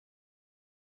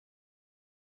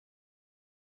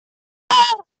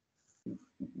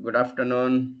Good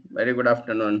afternoon. Very good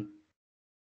afternoon.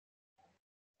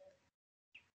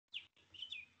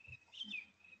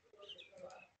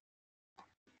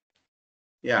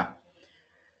 Yeah.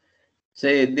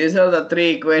 See, these are the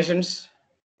three equations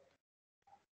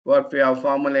what we have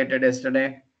formulated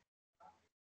yesterday.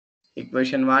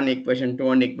 Equation 1, equation 2,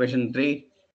 and equation 3.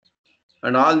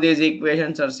 And all these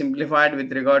equations are simplified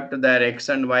with regard to their x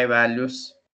and y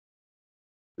values.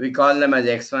 We call them as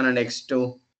x1 and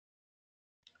x2.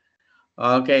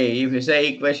 Okay, if you say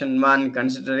equation 1,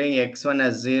 considering x1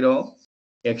 as 0,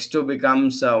 x2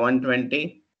 becomes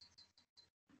 120.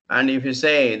 And if you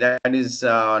say that is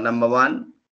number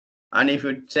 1, and if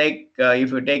you take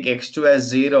x2 as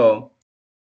 0,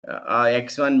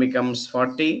 x1 becomes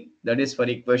 40. That is for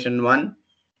equation 1,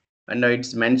 and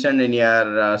it's mentioned in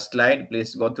your slide.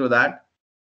 Please go through that,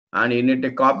 and you need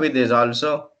to copy this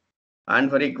also.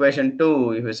 And for equation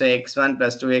 2, if you say x1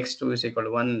 plus 2x2 is equal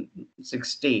to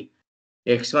 160,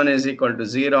 x1 is equal to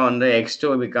 0, and the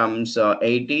x2 becomes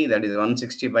 80, that is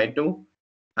 160 by 2.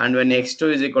 And when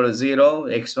x2 is equal to 0,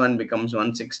 x1 becomes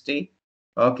 160.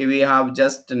 Okay, we have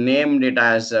just named it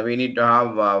as we need to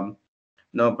have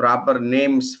proper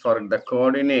names for the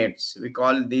coordinates. We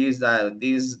call these are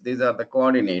the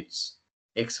coordinates,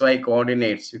 xy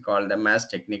coordinates, we call them as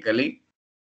technically.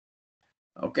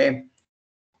 Okay,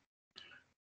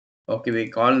 we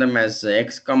call them as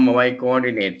x comma y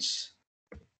coordinates.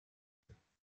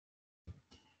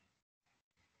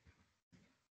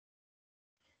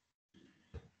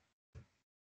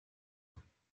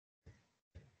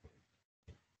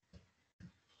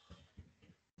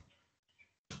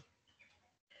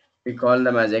 We call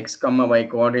them as x comma y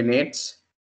coordinates.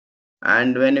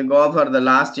 And when you go for the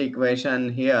last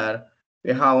equation here,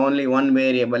 we have only one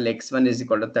variable, x1 is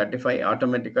equal to 35.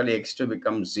 Automatically x2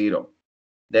 becomes 0.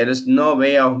 There is no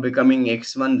way of becoming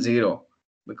x1 0,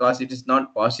 because it is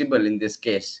not possible in this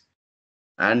case.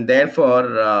 And therefore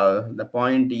the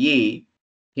point E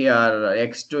here,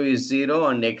 x2 is 0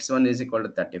 and x1 is equal to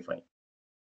 35.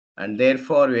 And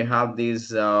therefore we have these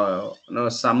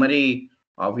summary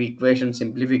of equation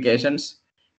simplifications.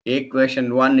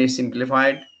 Equation 1 is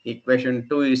simplified, equation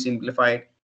 2 is simplified,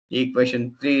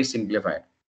 equation 3 is simplified.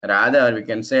 Rather, we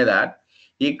can say that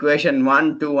equation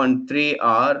 1, 2, and 3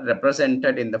 are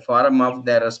represented in the form of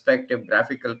their respective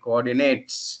graphical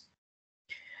coordinates.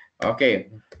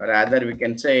 Okay, rather we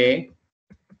can say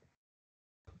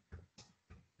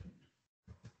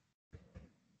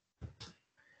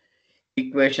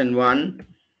equation 1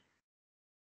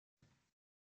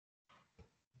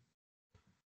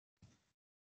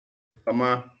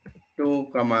 comma 2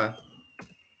 comma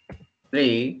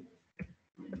 3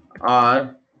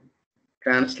 are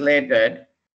translated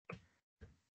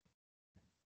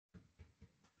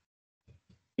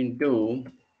into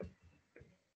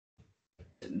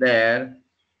their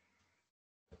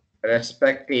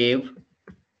respective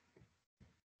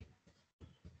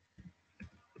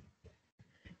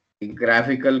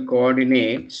graphical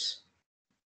coordinates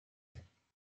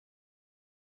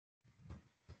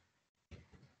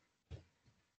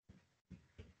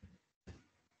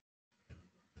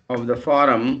of the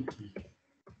form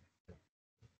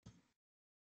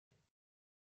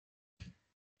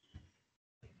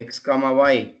x comma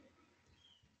y.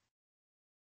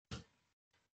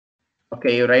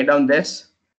 Okay, you write down this.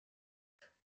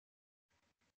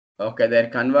 Okay, they're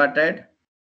converted.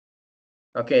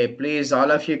 Okay, please all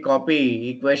of you copy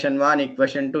equation 1,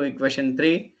 equation 2, equation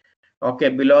 3. Okay,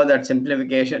 below that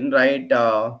simplification, write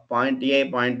point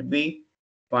A, point B,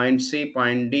 point C,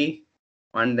 point D,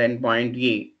 and then point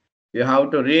E. You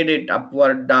have to read it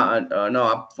upward down,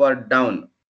 upward down.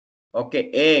 Okay,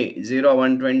 A 0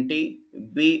 120,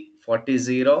 B 40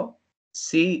 0,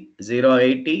 C 0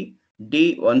 80,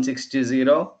 D 160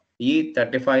 0, E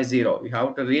 35 0. You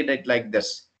have to read it like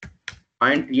this.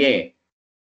 Point A.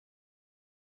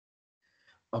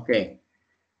 Okay.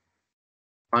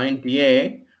 Point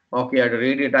A. Okay, you have to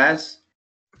read it as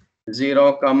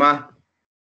 0 comma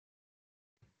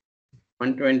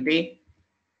 120.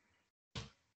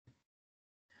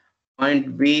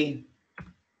 Point B,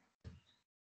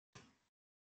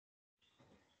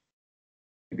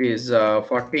 it is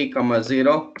 40 comma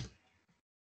 0.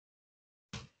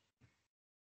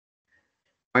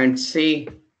 Point C,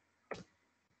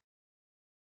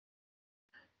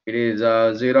 it is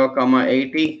 0 comma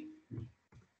 80.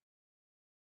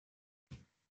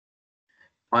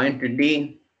 Point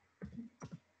D,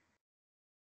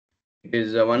 it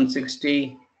is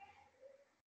 160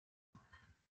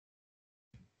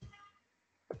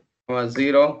 comma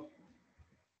 0.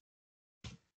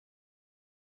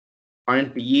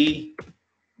 Point E,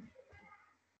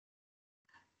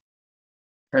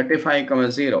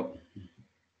 35,0.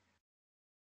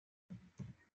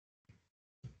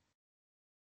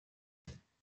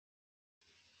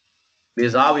 This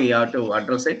is how we have to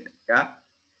address it. Yeah.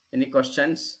 Any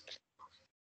questions?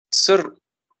 Sir,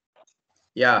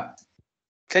 Yeah.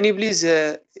 can you please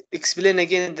explain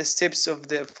again the steps of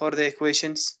for the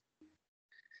equations,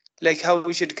 like how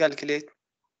we should calculate?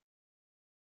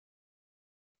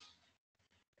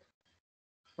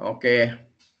 Okay.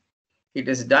 It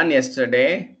is done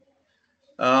yesterday.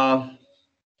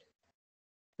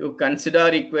 You consider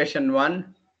equation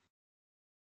 1.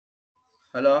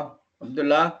 Hello,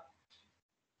 Abdullah.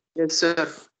 Yes, sir.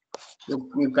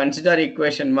 You consider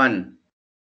equation 1.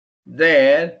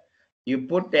 There, you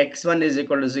put x1 is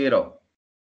equal to 0.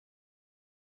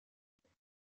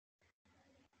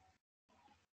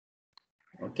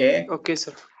 Okay. Okay,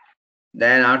 sir.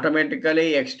 Then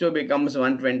automatically x2 becomes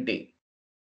 120.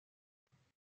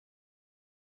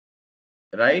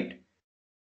 Right?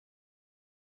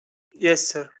 Yes,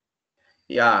 sir.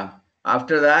 Yeah.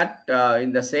 After that,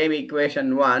 in the same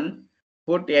equation 1,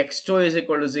 put x2 is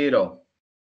equal to 0.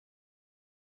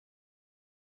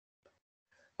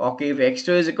 Okay, if x2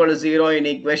 is equal to 0 in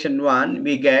equation 1,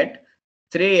 we get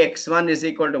 3x1 is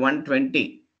equal to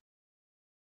 120.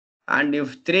 And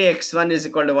if 3x1 is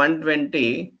equal to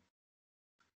 120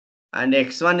 and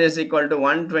x1 is equal to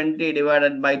 120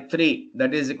 divided by 3,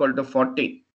 that is equal to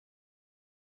 40.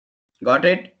 Got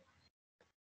it?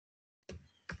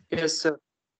 Yes, sir.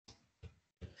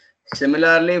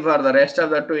 Similarly, for the rest of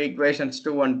the two equations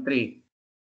 2 and 3.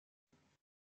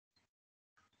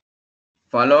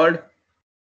 Followed?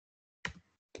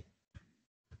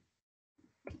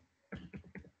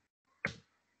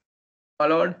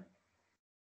 Followed?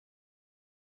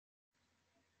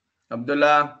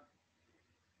 Abdullah,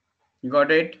 you got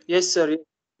it? Yes, sir.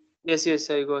 Yes, yes,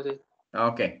 I got it.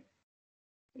 Okay.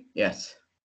 Yes.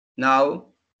 Now,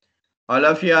 all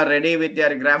of you are ready with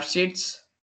your graph sheets?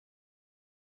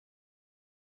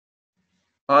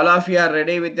 All of you are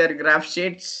ready with your graph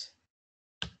sheets?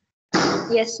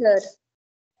 Yes, sir.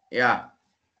 Yeah.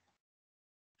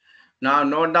 Now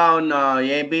note down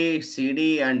A, B, C,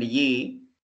 D and E.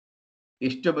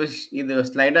 ಇದು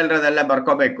slide ಅಲ್ಲೆಲ್ಲ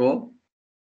ಬರ್ಕೋಬೇಕು.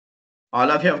 All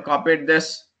of you have copied this.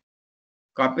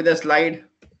 Copy the slide.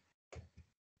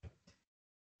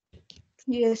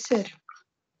 Yes, sir.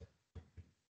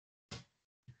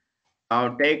 Now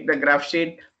take the graph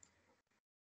sheet.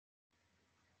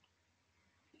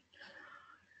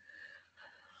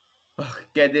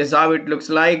 Okay, this is how it looks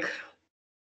like.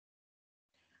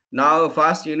 Now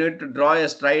first you need to draw a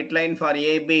straight line for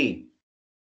AB.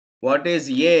 What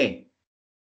is A?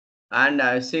 And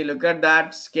see, look at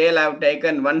that scale. I have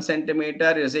taken 1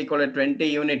 centimeter is equal to 20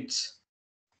 units.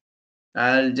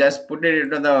 I'll just put it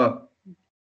into the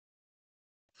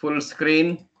full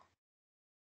screen.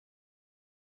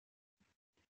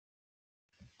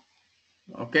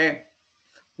 Okay.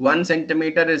 1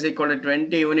 centimeter is equal to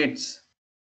 20 units.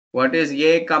 What is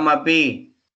A comma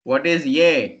B? What is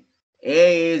A?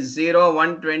 A is 0,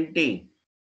 120.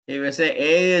 If you say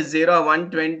A is 0,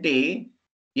 120,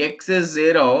 X is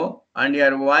 0 and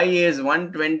your Y is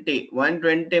 120.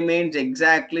 120 means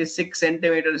exactly 6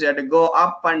 centimeters. You have to go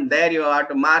up and there you have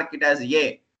to mark it as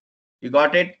A. You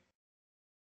got it?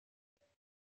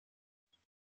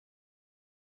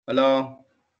 Hello?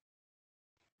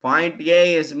 Point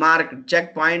A is marked.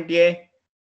 Check point A.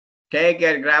 Take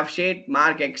your graph sheet,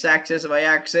 mark x-axis,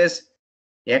 y-axis.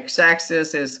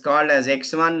 X-axis is called as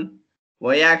x1.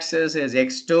 Y-axis is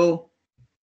x2.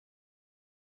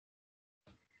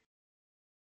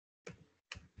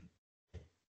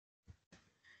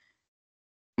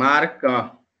 Mark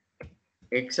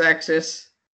x-axis.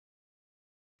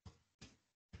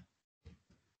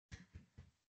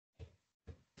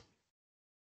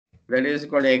 That is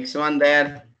called x1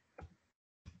 there.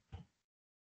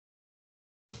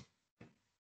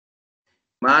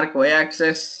 Mark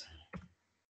y-axis.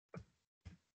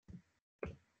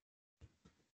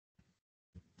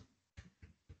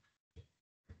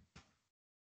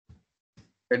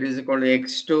 That is called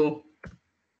x2.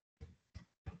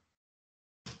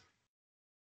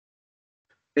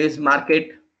 Please mark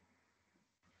it.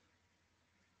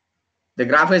 The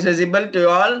graph is visible to you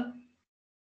all?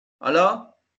 Hello?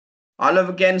 All of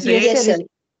you can see? Yes, sir.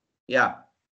 Yeah.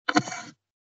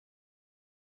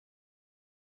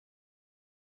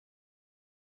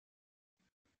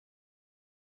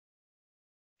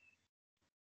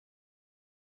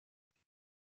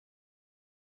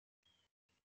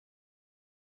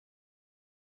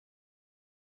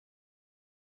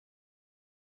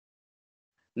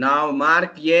 Now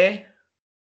mark A,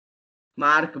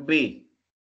 mark B.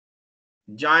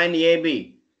 Join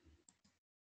AB.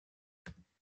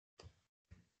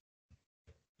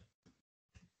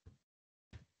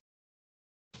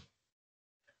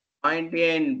 point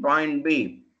A and point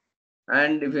B.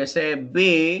 And if you say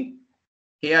B,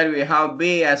 here we have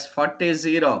B as 40,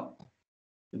 0.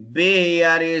 B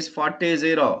here is 40,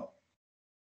 0.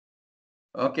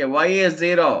 Okay, Y is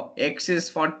 0, X is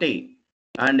 40,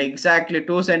 and exactly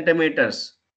 2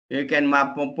 centimeters. You can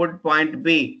put point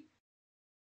B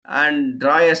and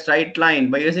draw a straight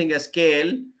line by using a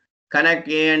scale. Connect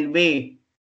A and B.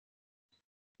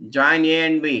 Join A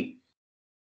and B.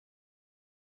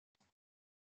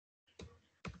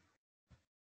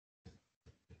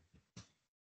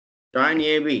 Join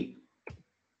AB.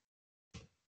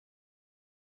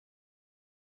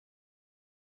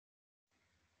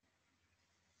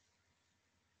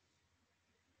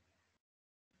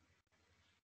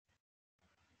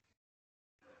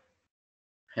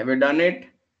 Have you done it?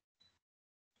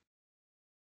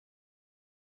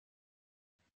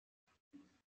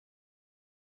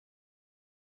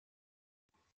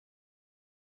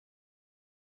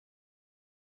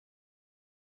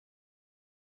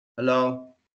 Hello?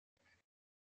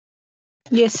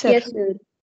 Yes, sir. Yes, sir.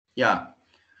 Yeah.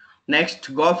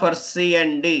 Next, go for C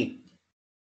and D.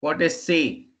 What is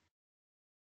C?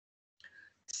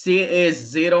 C is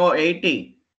 0,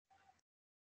 80.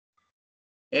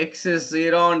 X is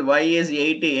 0 and Y is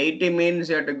 80. 80 means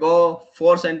you have to go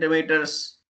 4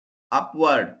 centimeters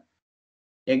upward.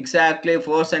 Exactly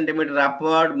 4 centimeters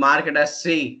upward, mark it as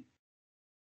C.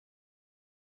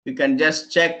 You can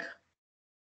just check.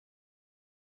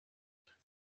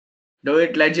 Do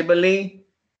it legibly.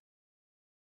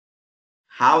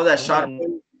 How the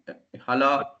sharpen. Hello?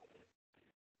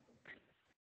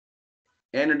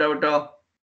 ಏನು doubt?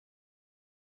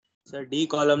 Sir D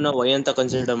column ನ Y ಅಂತ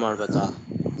consider ಮಾಡ್ಬೇಕಾ?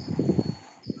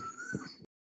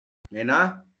 ಏನಾ?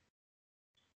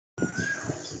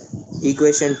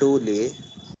 Equation 2 ಲಿ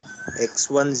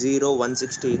x1 0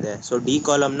 160 ಇದೆ. So D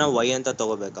column ನ Y ಅಂತ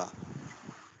ತಗೋಬೇಕಾ?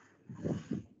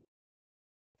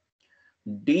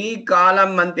 ಡಿ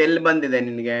ಕಾಲಮ್ ಅಂತ ಎಲ್ಲಿ ಬಂದಿದೆ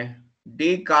ನಿನಗೆ? ಡಿ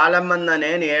ಕಾಲಮ್ ಅಂತ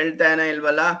ನಾನೇನು ಹೇಳ್ತಾನೆ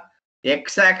ಇಲ್ವಲ್ಲ.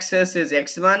 X Axis is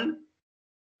x1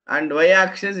 and Y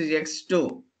Axis is x2.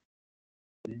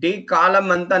 D column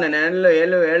ಅಂತ ನಾನು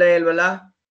ಹೇಳೇ ಇಲ್ವಲ್ಲ.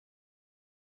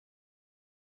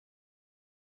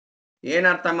 ಏನ್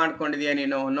ಅರ್ಥ ಮಾಡ್ಕೊಂಡಿದೀಯ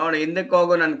ನೀನು? ನೋಡಿ ಹಿಂದಕ್ಕೆ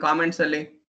ಹೋಗು ನನ್ನ ಕಾಮೆಂಟ್ಸ್ ಅಲ್ಲಿ.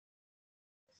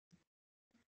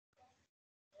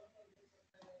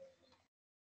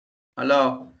 Hello,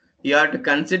 you have to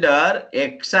consider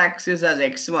x axis as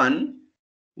x1,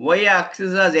 y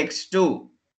axis as x2.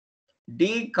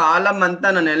 D column ಅಂತ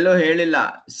ನಾನು ಎಲ್ಲೂ ಹೇಳಿಲ್ಲ.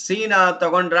 ಸಿ ನ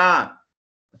ತಗೊಂಡ್ರಾ?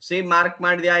 ಸಿ ಮಾರ್ಕ್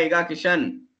ಮಾಡಿದ್ಯಾ ಈಗ Kishan?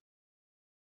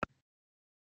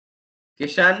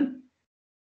 Kishan?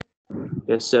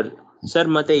 Yes sir. Sir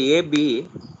ಮತ್ತೆ ಎ ಬಿ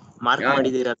ಮಾರ್ಕ್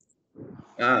ಮಾಡಿದೀರಾ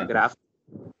ಗ್ರಾಫ್.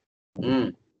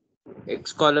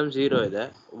 ಎಕ್ಸ್ ಕಾಲಮ್ 0 ಇದೆ,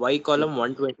 ವೈ ಕಾಲಮ್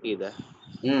 120 ಇದೆ.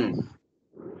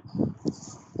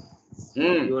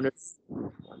 ಯೂನಿಟ್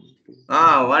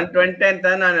 120 ಅಂತ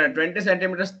ನಾನು 20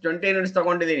 ಸೆಂಟಿಮೀಟರ್ಸ್ 20 ಯೂನಿಟ್ಸ್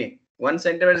ತಗೊಂಡಿದ್ದೀನಿ. 1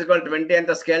 ಸೆಂಟಿಮೀಟರ್ 20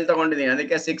 ಅಂತ ಸ್ಕೇಲ್ ತಗೊಂಡಿದ್ದೀನಿ.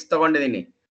 ಅದಕ್ಕೆ 6 ತಗೊಂಡಿದ್ದೀನಿ.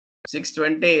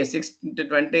 620 6 into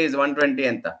 20 is 120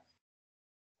 ಅಂತ.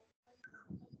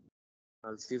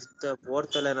 ಫಿಫ್ತ್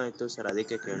ಫೋರ್ತ್ ಅಲ್ಲಿ ಏನಾಯ್ತು ಸರ್,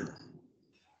 ಅದಕ್ಕೆ ಕೇಳಿದೆ.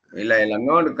 ಇಲ್ಲ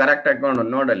ನೋಡು, ಕರೆಕ್ಟ್ ಆಗಿ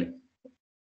ನೋಡಲ್ಲಿ.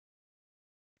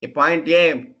 Point A,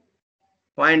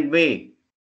 point B,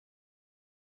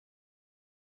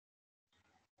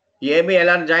 A B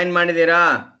ಎಲ್ಲಾರು ಜಾಯಿನ್ ಮಾಡಿದೀರಾ?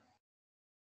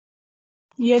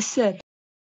 Yes, sir.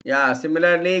 Yeah,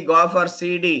 similarly go for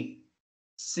CD.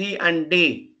 C and D.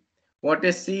 What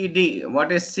is CD? What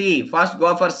is C? First go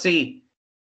for C.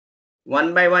 One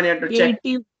by one you have to check.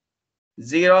 80.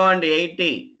 0 and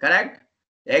 80, correct?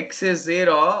 X is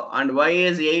 0 and Y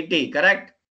is 80, correct?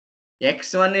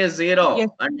 X1 is 0 Yes.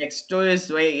 and X2 is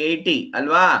 80,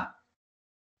 alva?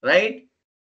 Right?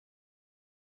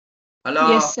 Hello?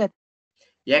 Yes, sir.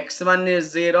 X1 is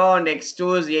 0 and X2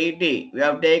 is 80. We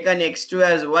have taken X2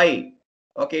 as Y.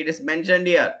 Okay, it is mentioned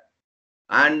here.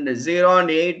 And 0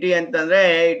 and 80 ಅಂತಂದ್ರೆ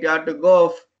it have to go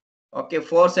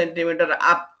 4 centimeter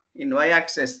up in Y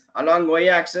axis. Along Y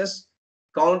axis,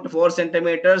 count 4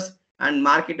 centimeters and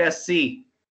mark it as C.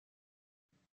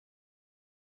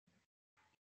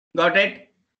 Got it?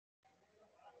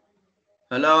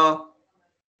 Hello?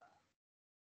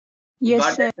 Yes,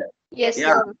 Got sir. it? Yes,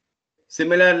 Yeah. sir.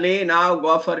 Similarly, now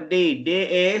go for D. D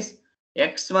is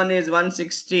X1 is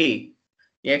 160.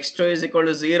 X2 is equal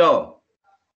to 0.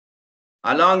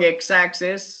 Along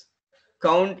x-axis,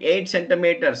 count 8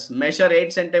 centimeters, measure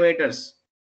 8 centimeters.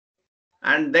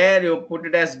 And there you put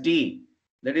it as D.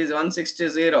 That is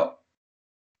 160.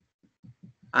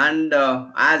 And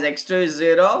as x2 is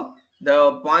 0, the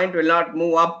point will not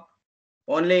move up.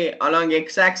 Only along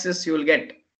x-axis you will get.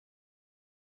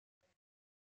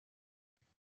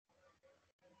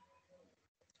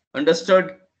 Understood?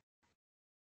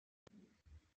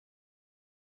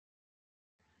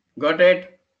 Got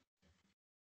it?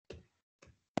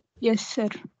 Yes, sir.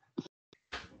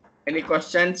 Any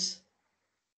questions?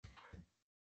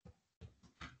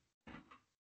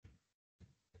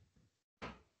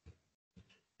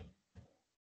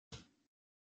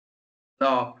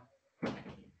 No.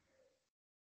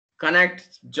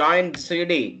 Connect, join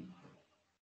CD.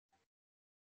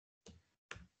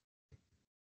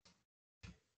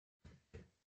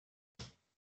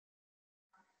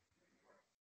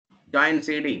 Join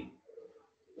CD.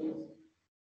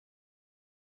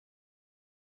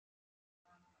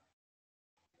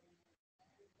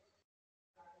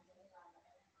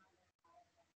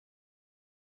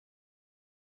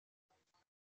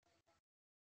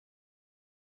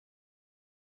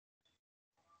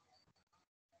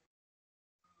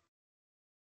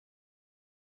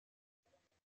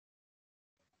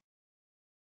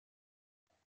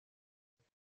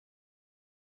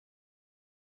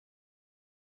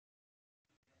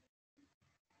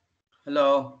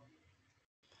 Hello.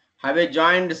 Have you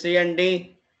joined C and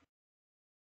D?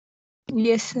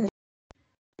 Yes, sir.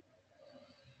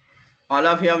 All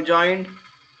of you have joined?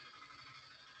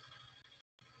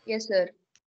 Yes, sir.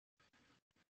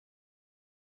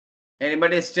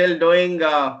 Anybody still doing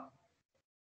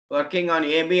working on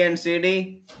A, B, and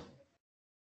CD?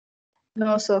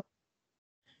 No, sir.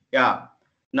 Yeah.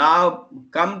 Now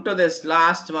come to this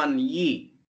last one,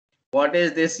 E. What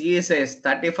is this E says?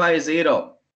 35,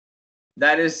 0.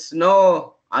 There is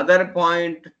no other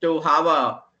point to have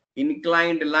a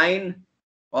inclined line.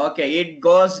 Okay, it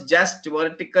goes just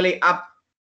vertically up.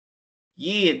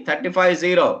 E 35,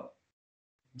 0.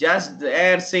 Just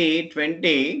there see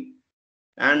 20,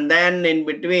 and then in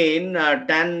between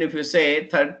 10, if you say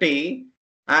 30,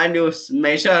 and you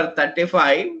measure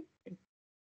 35.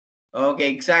 Okay,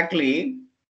 exactly.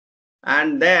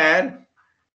 And there,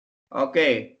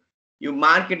 okay, you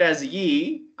mark it as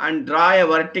E and draw a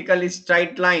vertically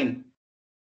straight line,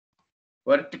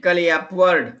 vertically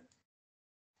upward.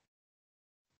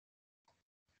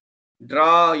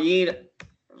 Draw E,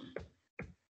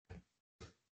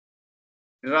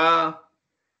 draw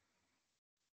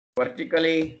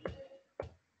vertically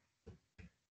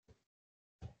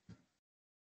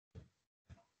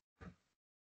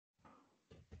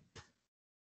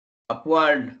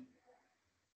upward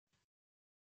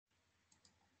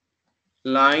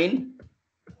line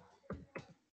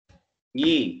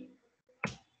E,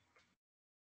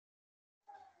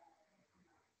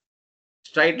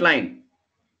 straight line.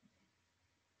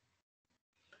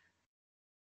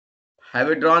 Have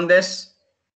you drawn this?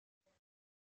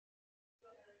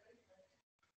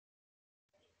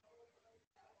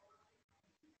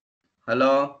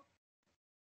 Hello?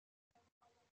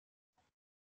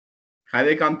 Have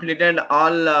you completed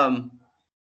all the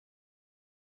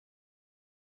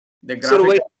Sir, graphic?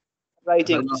 wait,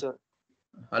 writing, Hello? sir.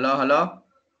 Hello, hello.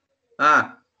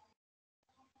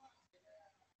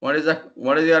 What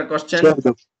is your question?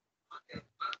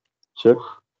 Sir,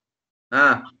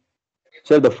 Ah,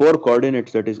 sir, the four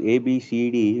coordinates, that is A, B,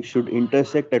 C, D, should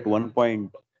intersect at one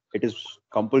point. It is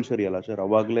compulsory, ಅಲ್ಲ sir?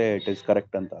 ಅವಾಗ್ಲೇ it is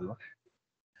correct ಅಂತ ಅಲ್ವಾ?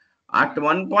 at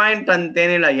one point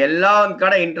ಅಂತೇನಿಲ್ಲ, ಎಲ್ಲ ಒಂದ್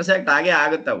ಕಡೆ intersect ಆಗೇ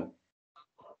ಆಗುತ್ತವು.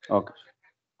 Okay.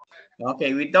 Okay,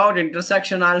 without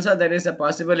intersection also there is a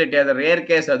possibility. ಅದು ರೇರ್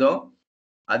ಕೇಸ್ ಅದು.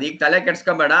 ಅದೀಗ ತಲೆ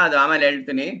ಕೆಡ್ಸ್ಕೋಬೇಡ, ಅದು ಆಮೇಲೆ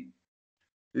ಹೇಳ್ತೀನಿ.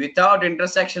 Without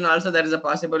intersection also there is a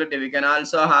possibility. We can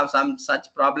also have some such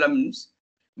problems.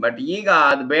 But ಈಗ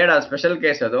ಅದು ಬೇಡ, ಸ್ಪೆಷಲ್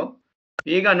ಕೇಸ್ ಅದು.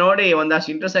 ಈಗ ನೋಡಿ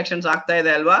ಒಂದಷ್ಟು intersections ಆಗ್ತಾ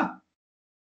ಇದೆ ಅಲ್ವಾ?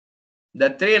 The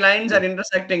three lines are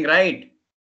intersecting, right?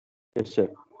 Yes, sir.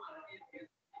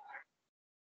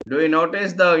 Do you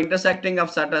notice the intersecting of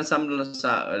some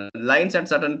lines at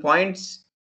certain points?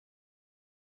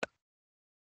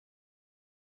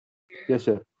 Yes,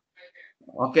 sir.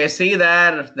 Okay, see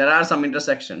there are some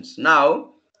intersections. Now,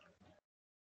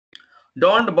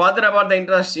 don't bother about the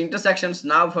intersections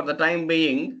now for the time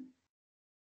being.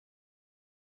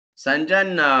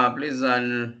 Sanjan, please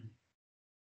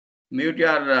mute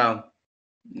your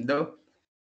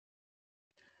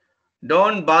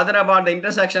don't bother about the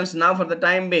intersections now for the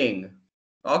time being.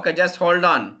 Okay, just hold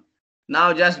on. Now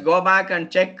just go back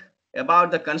and check about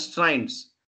the constraints.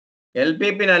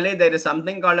 LPP nalli there is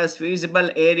something called as feasible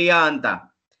area anta.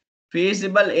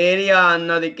 Feasible area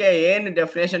ಅನ್ನೋದಕ್ಕೆ ಏನು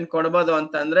definition ಕೊಡಬಹುದು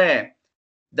ಅಂತಂದ್ರೆ,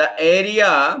 the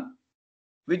area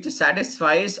which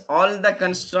satisfies all the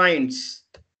constraints,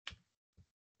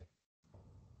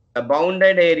 a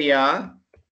bounded area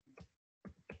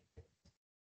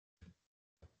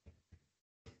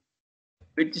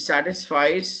which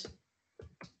satisfies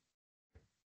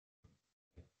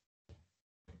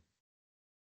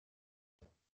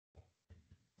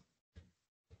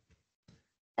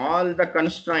all the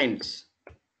constraints.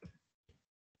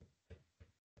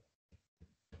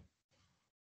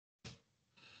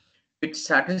 It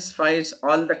satisfies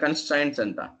all the constraints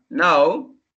anta.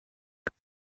 Now,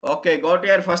 okay, go to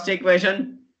your first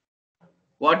equation.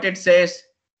 What it says,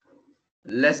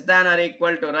 less than or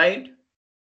equal to, right?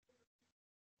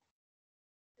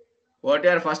 What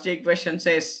your first equation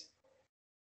says?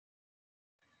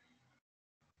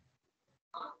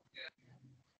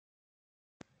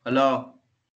 Hello.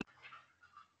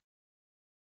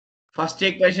 First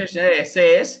equation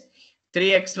says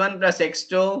 3x1 plus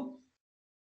x2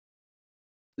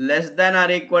 less than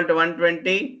or equal to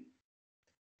 120.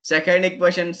 Second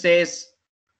equation says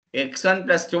x1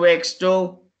 plus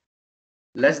 2x2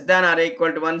 less than or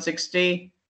equal to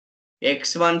 160.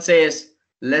 X1 says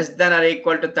less than or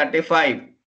equal to 35.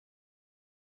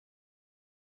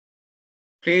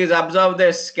 Please observe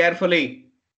this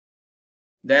carefully.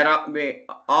 There are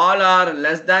all are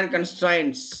less than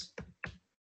constraints.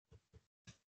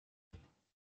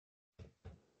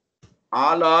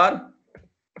 All are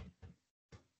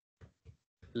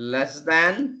less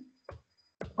than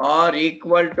or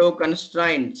equal to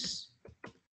constraints.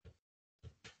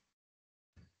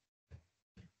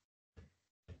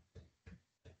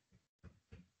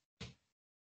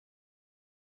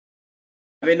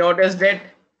 Have you noticed it?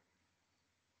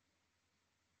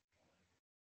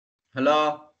 Hello?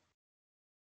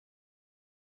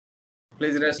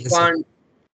 Please respond.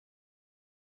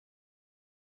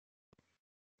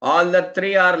 All the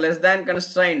three are less than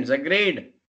constraints.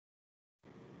 Agreed?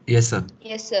 Yes, sir.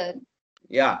 Yes, sir.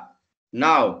 Yeah.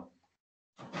 Now,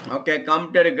 okay,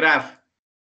 come to the graph.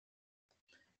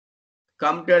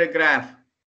 Come to the graph.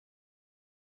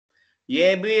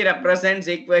 AB represents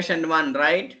equation 1,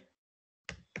 right?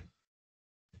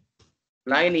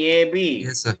 Line AB.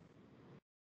 Yes, sir.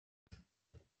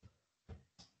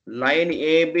 Line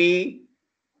AB,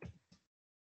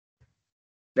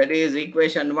 that is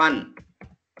equation 1.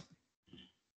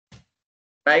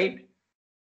 Right?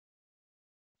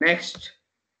 Next.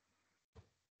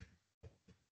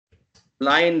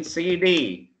 Line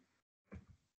CD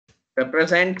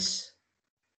represents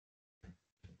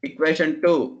equation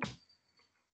 2.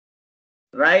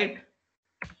 Right?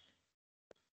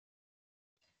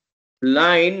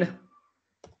 Line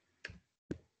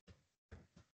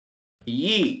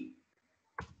E.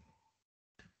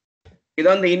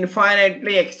 ಇದೊಂದು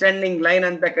infinitely extending line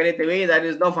ಅಂತ ಕರಿತೀವಿ. There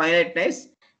is no finiteness.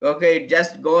 Okay, it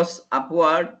just goes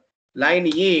upward. Line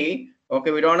E,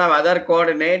 okay, we don't have other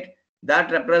coordinate.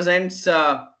 That represents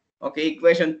okay,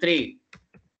 equation 3.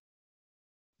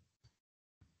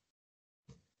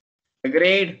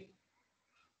 Agreed?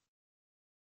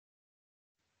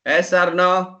 Yes or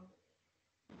no?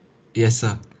 Yes,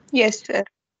 sir. Yes, sir.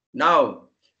 Now,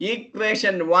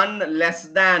 equation 1 less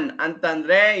than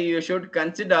antandre, you should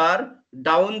consider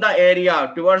down the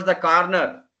area towards the corner.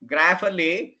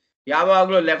 Graphically,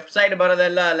 yavaglu left side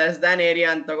baradella less than area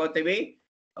anta tagotivi.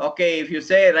 Okay, if you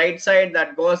say right side, that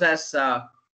goes as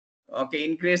okay,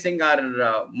 increasing or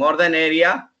more than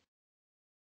area.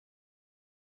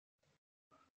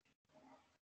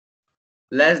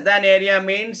 Less than area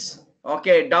means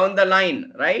okay, down the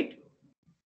line, right?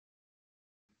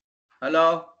 Hello?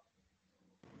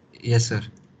 Yes, sir.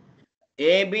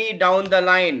 AB down the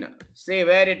line. See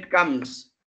where it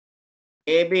comes.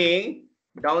 AB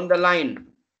down the line.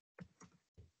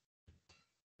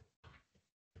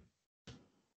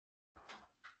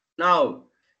 Now,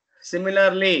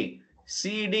 similarly,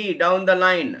 CD down the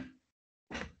line.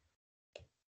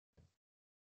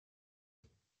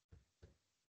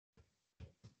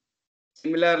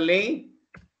 Similarly,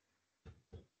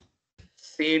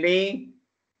 CD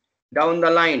down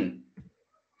the line.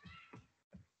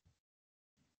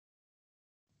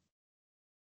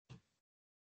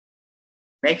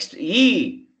 Next,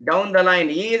 E down the line.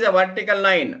 E is a vertical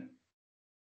line.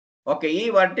 Okay, E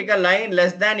vertical line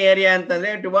less than area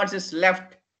antandre towards its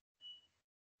left.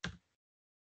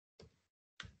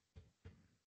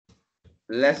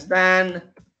 Less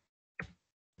than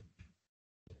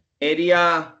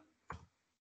area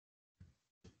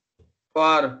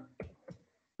for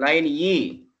line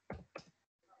E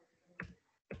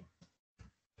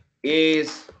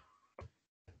is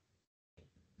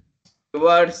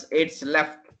towards its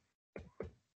left.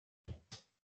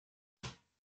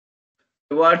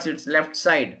 Towards its left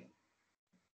side.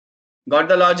 Got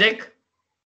the logic?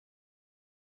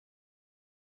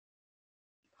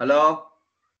 Hello?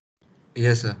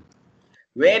 Yes, sir.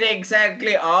 Where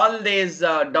exactly all these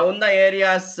down the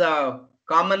areas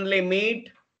commonly meet?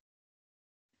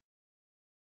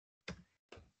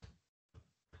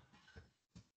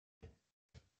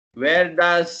 Where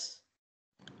does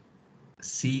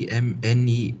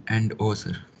CMNE and O,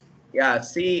 sir. Yeah,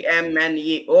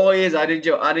 CMNE. O is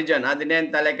origin.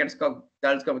 Adinen tale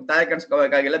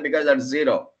ಕೆಡ್ಸ್ಕೋಬೇಕಾಗಿಲ್ಲ because that's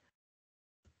 0.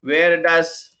 Where does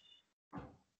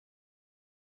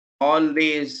all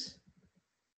these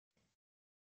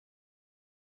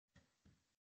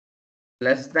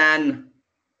less than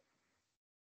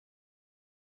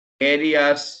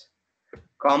areas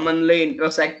commonly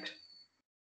intersect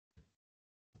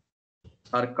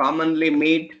or commonly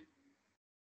meet?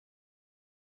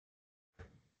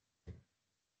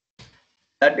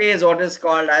 That is what is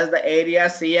called as the area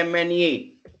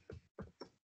CMNE.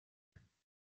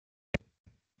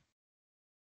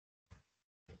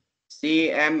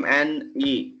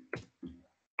 CMNE.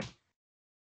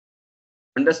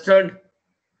 Understood?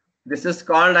 This is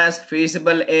called as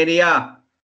feasible area.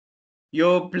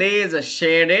 You please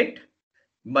shade it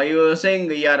by using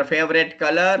your favorite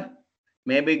color.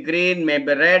 Maybe green,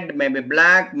 maybe red, maybe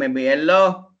black, maybe yellow,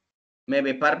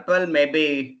 maybe purple, maybe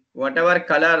whatever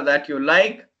color that you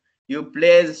like. You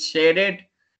please shade it.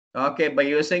 Okay, by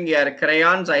using your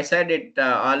crayons. I said it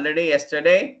already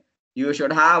yesterday. You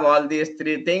should have all these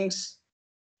 3 things.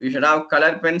 You should have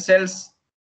color pencils.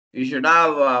 You should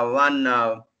have one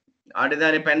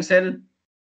ordinary pencil,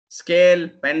 scale,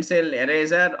 pencil,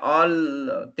 eraser, all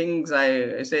things.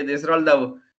 I say these are all the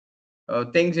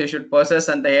things you should possess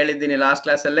ಅಂತ ಹೇಳಿದ್ದೀನಿ last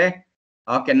class ಅಲ್ಲಿ.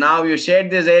 Okay, now you shade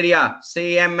this area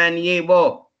CMNE O.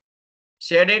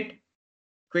 Shade it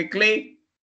quickly.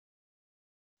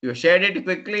 You shade it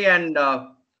quickly and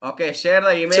okay, share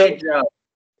the image.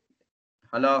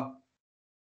 Hello.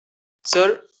 Sir,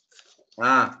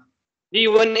 Ah, D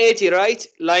 180, right?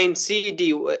 Line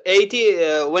CD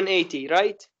 80, 180,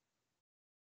 right?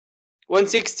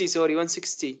 160, sorry,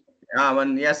 160.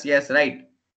 yes, right.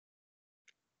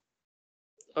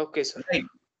 Okay, sir. Right.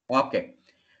 Okay.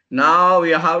 Now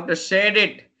you have to shade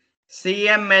it.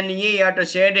 CMNE, you have to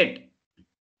shade it.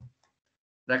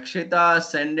 Rakshita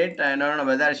send it. I don't know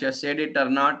whether she has shared it or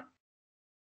not.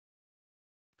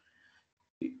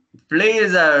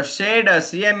 Please shade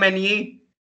CMNE.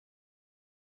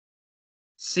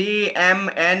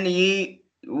 CMNE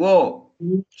O.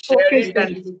 Shade Okay, it sir.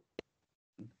 and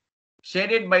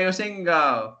shade it by using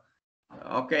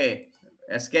okay,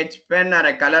 a sketch pen or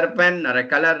a color pen or a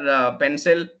color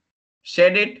pencil.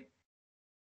 Shade it.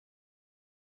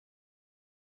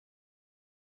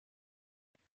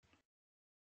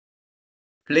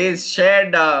 Please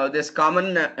shade this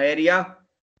common area.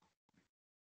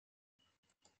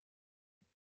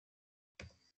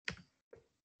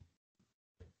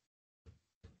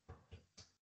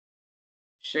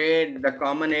 Shade the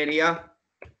common area.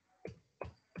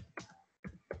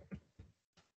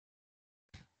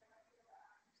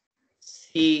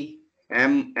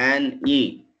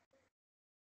 CMNE.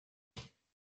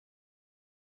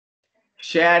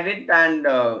 Share it and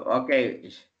okay,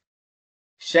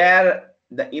 share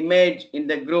the image in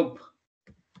the group.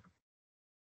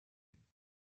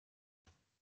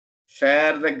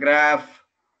 Share the graph.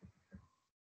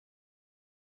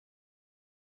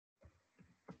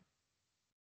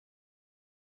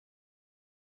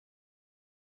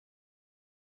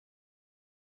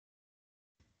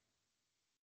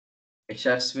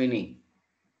 Yashaswini.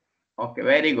 Okay,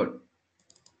 very good.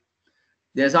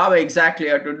 This is how exactly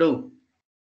you have to do.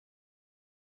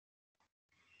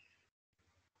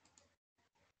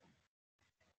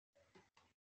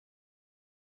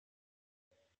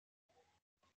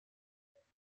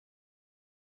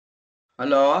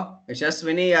 Hello,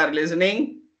 Yashaswini, you are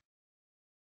listening?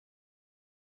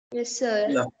 Yes, sir.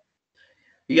 Yeah.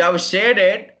 You have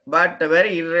shaded, but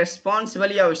very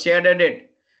irresponsibly you have shaded it.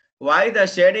 Why the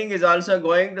shading is also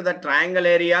going to the triangle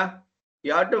area?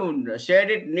 You have to shade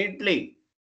it neatly.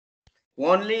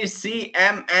 Only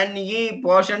CMNE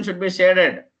portion should be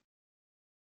shaded.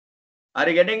 Are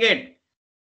you getting it?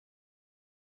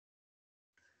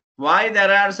 Why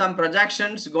there are some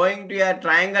projections going to a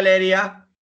triangle area?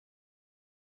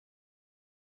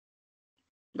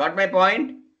 Got my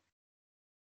point?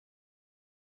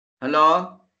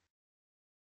 Hello?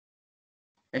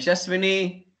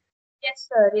 Yashaswini? Yes,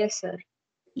 sir. Yes, sir.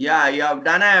 Yeah, you have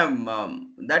done a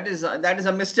that is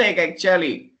a mistake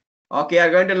actually. Okay, you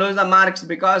are going to lose the marks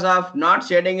because of not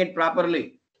shading it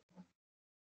properly.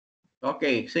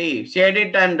 Okay, see, shade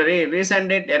it and resend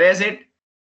it, erase it,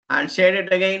 and shade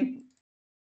it again.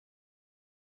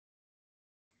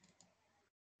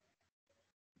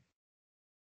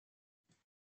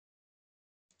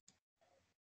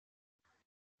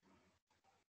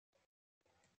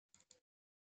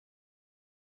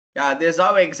 Yeah, this is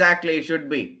how exactly it should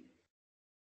be.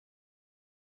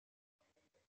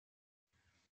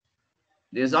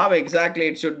 This is how exactly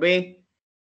it should be.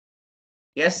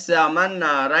 Yes, Aman,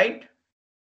 right?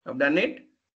 I've done it.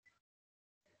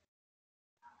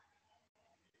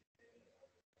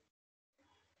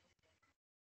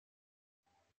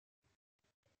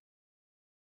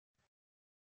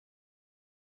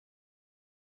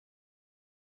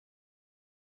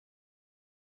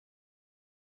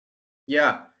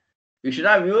 Yeah, you should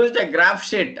have used a graph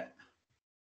sheet.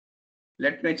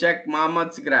 Let me check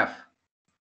Mohammed's graph.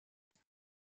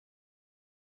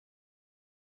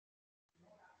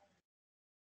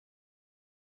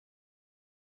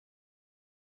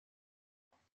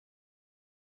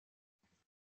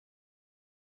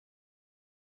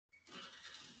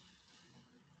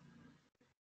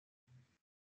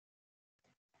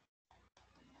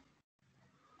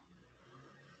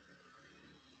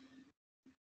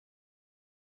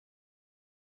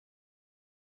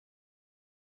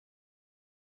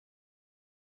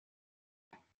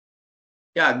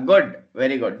 Yeah, good.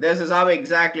 Very good. This is how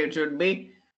exactly it should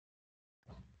be.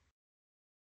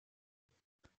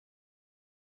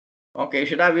 Okay, you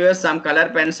should have used some color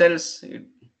pencils.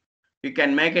 You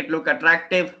can make it look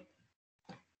attractive.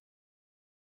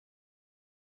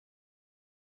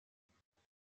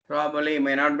 Probably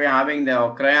may not be having the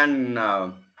crayon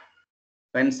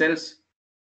pencils.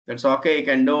 That's okay. You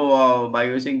can do by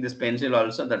using this pencil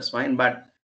also. That's fine. But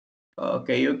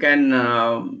okay, you can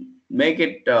make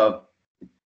it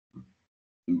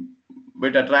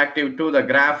bit attractive to the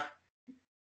graph.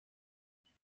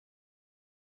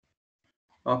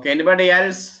 Okay, anybody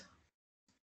else?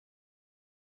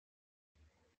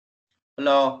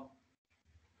 Hello,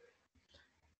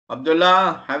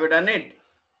 Abdullah, have you done it?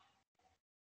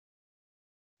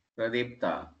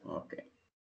 Pradeepta, okay.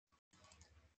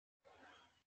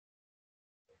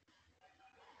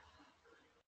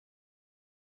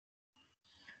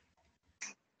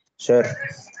 Sir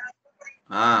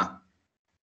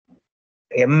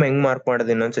M ಹೆಂಗ್ mark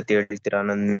ಮಾಡೋದು ಇನ್ನೊಂದ್ಸತಿ ಹೇಳ್ತೀರಾ?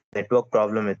 ನನ್ನ network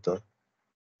problem ಇತ್ತು.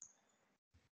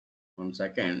 One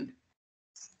second.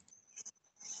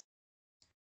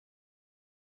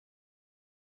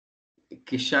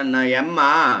 Kishan ಎಮ್ಮ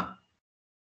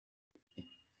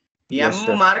M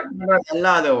mark ಮಾಡೋದಲ್ಲ,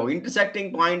 ಅದು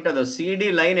intersecting point. ಅದು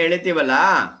CD line ಎಳಿತೀವಲ್ಲ,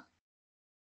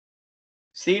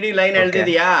 CD line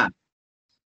ಎಳ್ದಿದ್ಯಾ?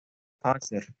 ಹಾ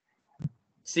ಸರ್.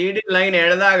 CD ಲೈನ್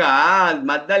ಎಳೆದಾಗ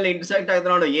ಮಧ್ಯದಲ್ಲಿ ಇಂಟರ್ಸೆಕ್ಟ್ ಆಗುತ್ತೆ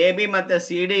ನೋಡು, AB ಮತ್ತೆ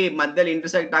CD ಮಧ್ಯದಲ್ಲಿ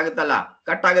ಇಂಟರ್ಸೆಕ್ಟ್ ಆಗುತ್ತಲ್ಲ,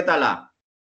 ಕಟ್ ಆಗುತ್ತಲ್ಲ,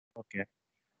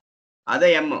 ಅದೇ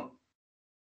ಎಂ.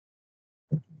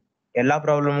 ಎಲ್ಲಾ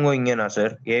ಪ್ರಾಬ್ಲಮ್ಗೂ ಹಿಂಗೇನಾ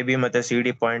ಸರ್? AB ಮತ್ತೆ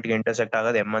CD ಪಾಯಿಂಟ್ ಗೆ ಇಂಟರ್ಸೆಕ್ಟ್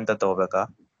ಆಗೋದು ಎಂ ಅಂತ ತಗೋಬೇಕಾ?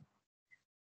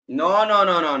 No no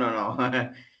no no no no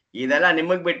ಇದೆಲ್ಲ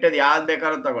ನಿಮಗ್ ಬಿಟ್ಟದ್, ಯಾವ್ದು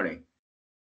ಬೇಕಾದ್ರೂ ತಗೊಳ್ಳಿ.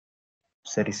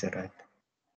 ಸರಿ ಸರ್, ಆಯ್ತು.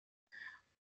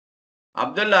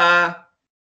 Abdullah,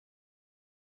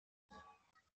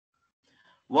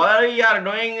 why you are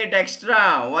doing it extra?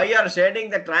 Why you are shading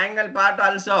the triangle part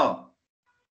also?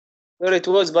 Sir, it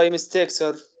was by mistake,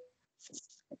 sir.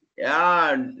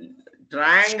 Yeah,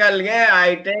 triangle ge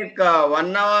I take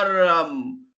 1 hour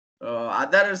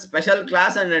other special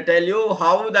class and I tell you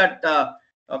how that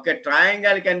okay,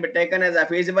 triangle can be taken as a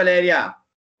feasible area.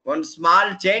 One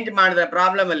small change madre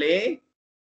problem alli,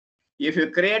 if you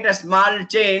create a small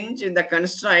change in the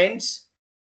constraints,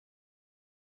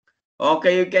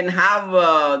 okay, you can have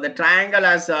the triangle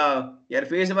as your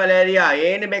feasible area.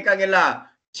 ಏನು ಬೇಕಾಗಿಲ್ಲ,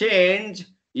 change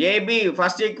AB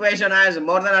first equation as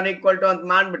more than or equal to ಅಂತ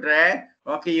ಮಾಡ್ಬಿಟ್ರೆ,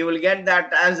 okay, you will get that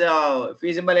as a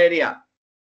feasible area.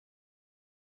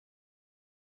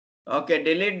 Okay,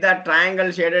 delete that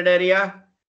triangle shaded area.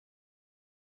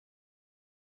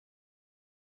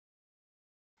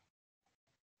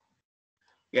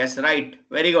 Yes, right.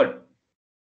 Very good.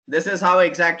 This is how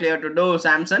exactly you have to do,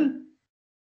 Samson.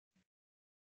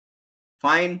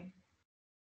 Fine.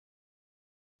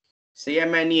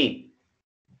 CMNE.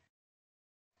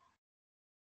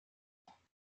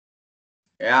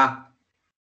 Yeah.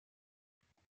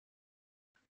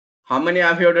 How many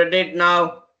of you did it now?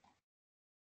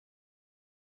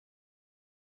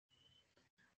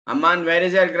 Aman, where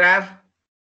is your graph?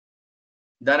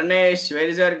 Dharnesh, where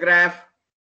is your graph?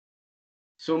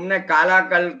 ಸುಮ್ನೆ ಕಾಲ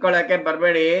ಕಳ್ಕೊಳ್ಳಕ್ಕೆ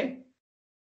ಬರಬೇಡಿ.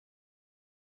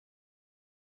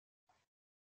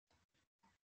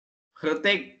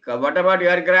 Hritik, what about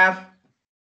your graph?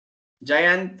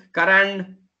 Jayant, Karan,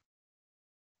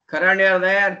 you are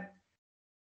there?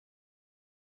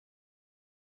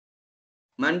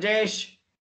 Manjesh,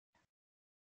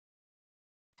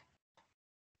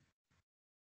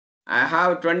 I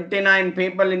have 29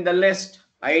 people in the list.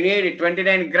 I need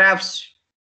 29 graphs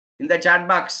in the chat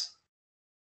box.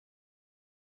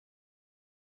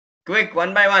 Quick,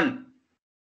 one by one.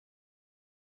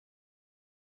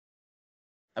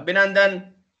 Abhinandan,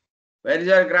 where is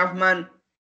your graph man?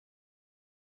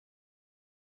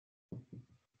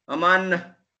 Aman,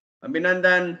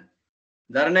 Abhinandan,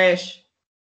 Dharnesh,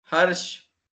 Harsh,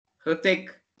 Hritik,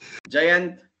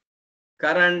 Jayant,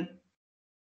 Karan.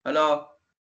 Hello.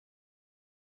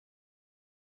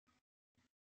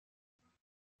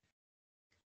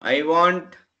 I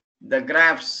want the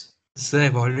graphs. Sir,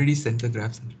 I've already sent the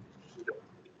graph, sir.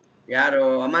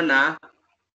 Yaro, Amana.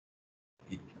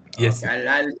 Yes, Okay, sir.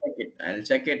 I'll check it. I'll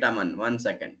check it, Aman. 1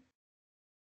 second.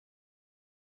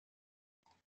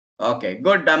 Okay,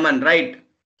 good, Aman. Right.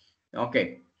 Okay.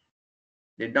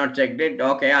 Did not check it.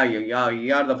 Okay,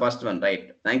 you are the first one, right?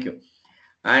 Thank you.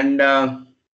 And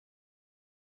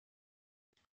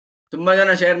ತುಂಬಾ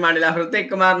ಜನ share ಮಾಡಿಲ್ಲ. Hrithik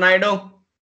Kumar Naidu,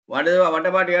 what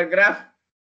about your graph?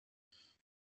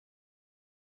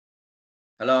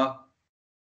 Hello.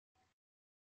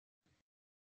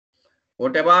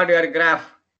 What about your graph?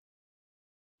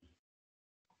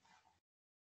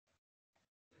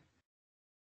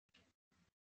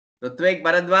 Ritwik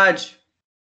Bharadwaj,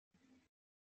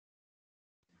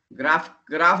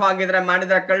 graph ಆಗಿದ್ರೆ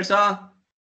ಮಾಡಿದ್ರೆ ಕಳ್ಸೋ.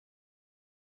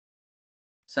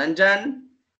 Sanjan,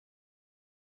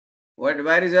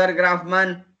 where is your graph, man?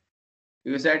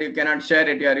 You said you cannot share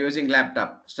it, you are using laptop.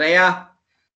 Shreya,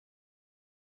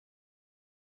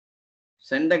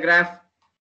 send the graph.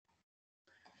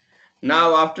 Now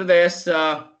after this,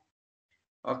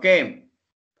 okay,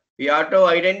 we have to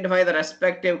identify the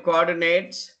respective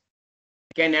coordinates.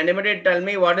 Can anybody tell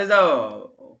me what is the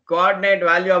coordinate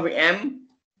value of M?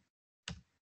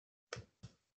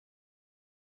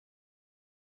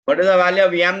 What is the value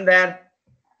of M there?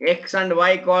 X and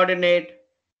Y coordinate.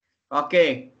 Okay.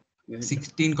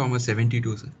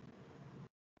 16,72, sir.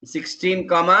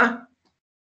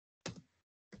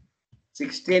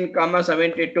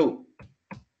 16,72.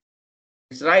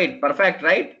 It's right. Perfect,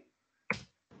 right?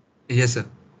 Yes, sir.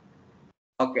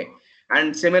 Okay.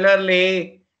 And similarly,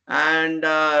 and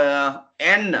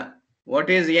N. What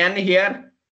is N here?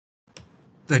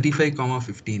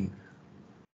 35,15.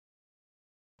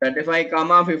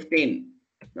 35,15.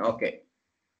 Okay.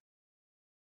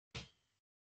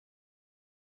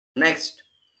 Next,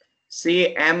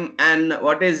 CMN.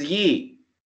 What is E?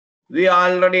 We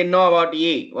already know about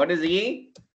E. What is E?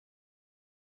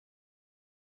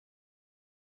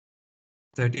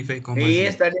 35,0. E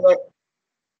is 35.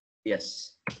 Yes.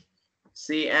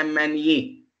 CMNE.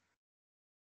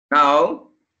 Now,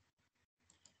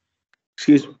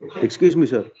 Excuse me,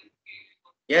 sir.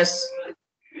 yes.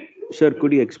 Sir,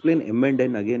 could you explain M and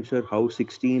N again, sir? How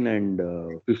 16 and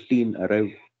 15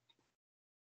 arrived?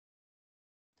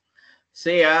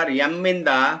 See here, M in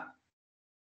the.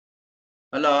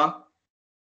 Hello,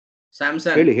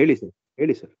 Samson. ಹೇಳಿ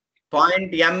sir.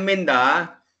 Point M in the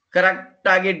correct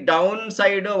agi down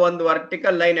side ಒಂದು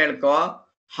vertical line ಎಳ್ಕೋ,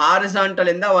 horizontal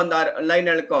ಇಂದ ಒಂದು line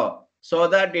ಎಳ್ಕೋ, so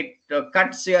that it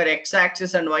cuts your x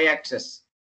axis and y axis.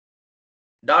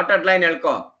 Dotted line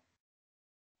ಎಳ್ಕೋ.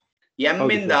 M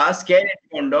ಇಂದ scale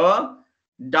ಇಟ್ಕೊಂಡು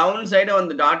down side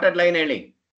ಒಂದು dotted line ಹೇಳಿ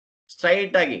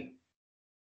straight ಆಗಿ.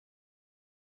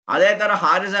 ಅದೇ ತರ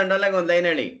ಹಾರಿಜಾಂಟಲ್ ಆಗಿ ಒಂದು ಲೈನ್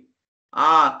ಹೇಳಿ. ಆ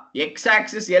ಎಕ್ಸ್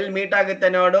ಆಕ್ಸಿಸ್ ಎಲ್ಲಿ ಮೀಟ್ ಆಗುತ್ತೆ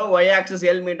ನೋಡು, ವೈ ಆಕ್ಸಿಸ್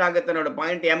ಎಲ್ಲಿ ಮೀಟ್ ಆಗುತ್ತೆ ನೋಡು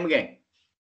ಪಾಯಿಂಟ್ ಎಂ ಗೆ.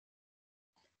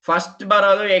 ಫಸ್ಟ್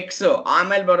ಬರೋದು ಎಕ್ಸ್,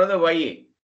 ಆಮೇಲೆ ಬರೋದು ವೈ.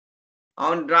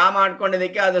 ಅವನ್ ಡ್ರಾ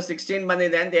ಮಾಡ್ಕೊಂಡಿದ್ದಕ್ಕೆ ಅದು 16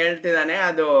 ಬಂದಿದೆ ಅಂತ ಹೇಳ್ತಿದ್ದಾನೆ.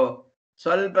 ಅದು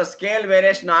ಸ್ವಲ್ಪ ಸ್ಕೇಲ್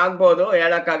ವೇರಿಯೇಷನ್ ಆಗ್ಬೋದು,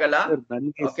 ಹೇಳಕ್ಕಾಗಲ್ಲ.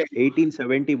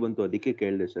 1870 ಬಂತು, ಅದಕ್ಕೆ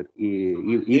ಕೇಳಿದೆ ಸರ್.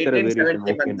 ಈ ತರ ವೇರಿಯೇಷನ್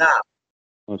ಬಂತಾ?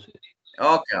 ಓಕೆ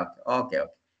ಓಕೆ ಓಕೆ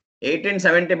ಓಕೆ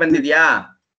 1870 ಬಂದಿದ್ಯಾ?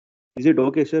 Is it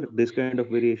okay, sir, this kind of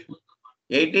variation?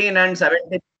 18 and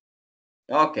 70.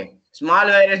 Okay, small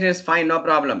variation is fine, no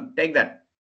problem, take that.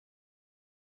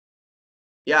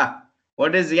 Yeah,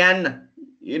 what is N?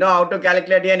 You know how to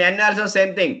calculate N. N also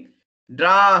same thing.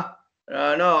 Draw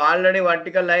no, already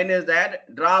vertical line is there.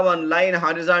 Draw one line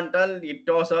horizontal, it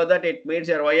so that it meets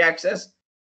your y axis,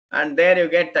 and there you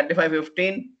get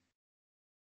 3515.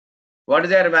 What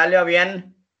is your value of N?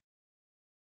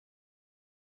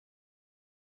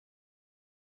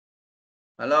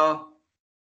 Hello?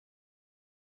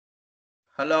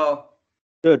 Hello?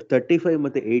 Sir, 35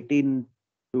 ಮತ್ತೆ 18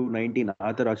 to 19 ಆ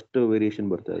ತರ ಅಷ್ಟು variation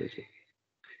ಬರ್ತಾ ಇದೆ sir.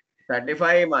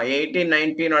 35 18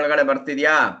 19 ಒಳಗಡೆ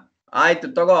ಬರ್ತಿದ್ಯಾ? ಆಯ್ತು,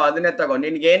 ತಗೋ, ಅದನ್ನೇ ತಗೋ.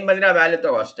 ನಿನ್ಗೆ ಏನ್ ಬಂದ್ರೆ ಆ ವ್ಯಾಲ್ಯೂ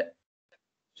ತಗೋ ಅಷ್ಟೇ.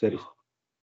 ಸರಿ.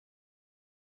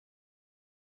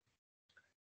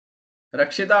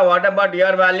 Rakshita, what about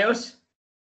your values?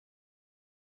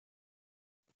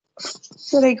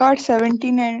 Sir, I got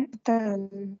 17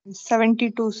 and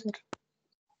 72, sir.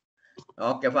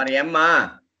 Okay, for M,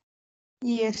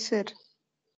 Yes, sir.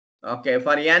 okay,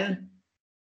 for N?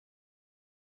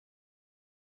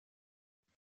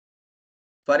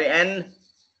 For N?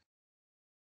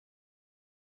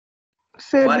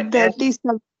 Sir, For that N? is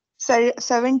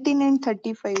 17 and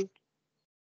 35.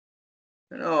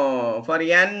 No, for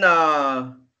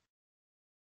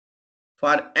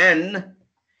n,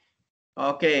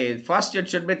 okay, first it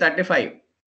should be 35.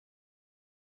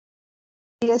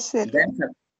 Yes, sir. Then,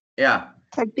 yeah.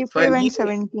 35 E, and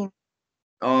 17.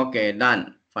 okay,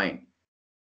 done. Fine.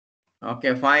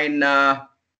 Okay, fine.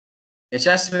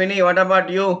 Yashaswini, what about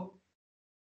you?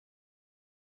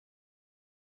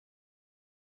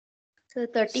 So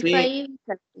See, 35,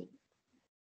 30.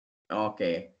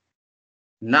 okay.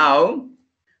 Now,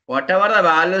 whatever the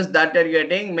values that you're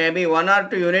getting, maybe 1 or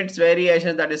 2 units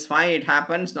variation, that is fine. It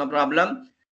happens, no problem.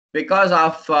 Because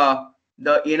of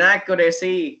the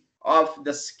inaccuracy of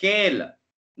the scale,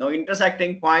 no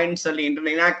intersecting points ಅಲ್ಲಿ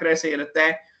inaccuracy ಇರುತ್ತೆ.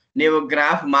 ನೀವು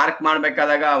graph mark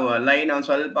ಮಾಡಬೇಕಾದಾಗ line ಒಂದು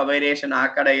ಸ್ವಲ್ಪ variation ಆ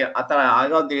ಕಡೆ ಆ ತರ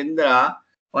ಆಗೋದ್ರಿಂದ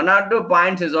 1 or 2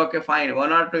 points is okay, fine.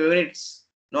 1 or 2 units,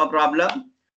 no problem.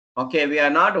 Okay, we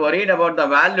are not worried about the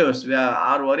values. We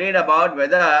are worried about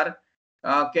whether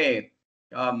okay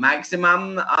maximum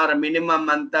or minimum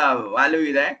ಅಂತ ವ್ಯಾಲ್ಯೂ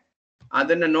ಇದೆ,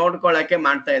 ಅದನ್ನ ನೋಡ್ಕೊಳ್ಳಕ್ಕೆ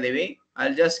ಮಾಡ್ತಾ ಇದೀವಿ.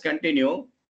 I'll just continue.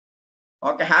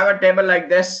 Okay, have a table like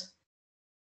this.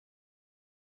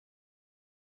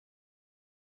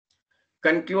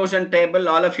 Conclusion table,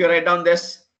 all of you write down this.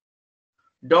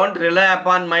 Don't rely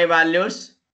upon my values.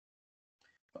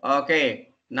 Okay,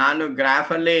 ನಾನು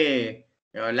graph ಅಲ್ಲಿ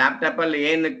laptop ಅಲ್ಲಿ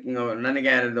ಏನು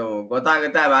ನನಗೆ ಅದು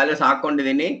ಗೊತ್ತಾಗುತ್ತೆ ಆ ವ್ಯಾಲ್ಯೂಸ್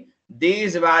ಹಾಕೊಂಡಿದ್ದೀನಿ.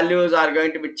 These values are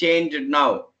going to be changed now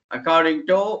according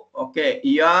to okay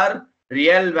your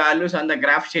real values on the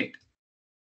graph sheet.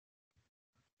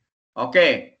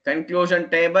 Okay, conclusion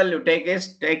table, you take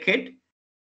it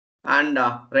and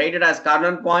write it as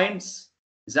corner points.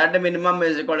 Z minimum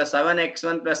is equal to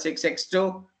 7x1 plus 6x2.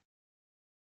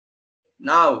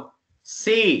 Now C,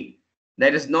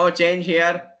 there is no change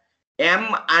here. M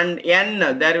and N,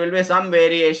 there will be some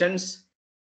variations.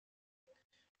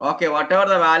 Okay, whatever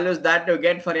the values that you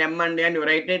get for M and N, you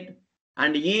write it,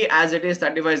 and E as it is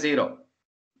 35,0.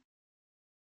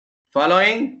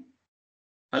 Following?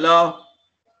 Hello?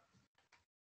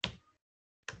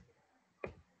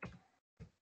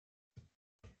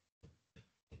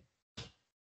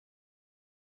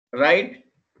 Right?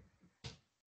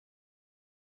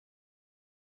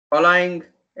 Following?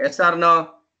 Yes or no?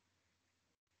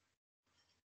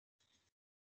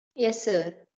 Yes, sir.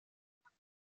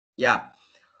 Yeah.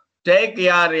 Take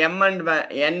your M and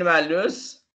N values,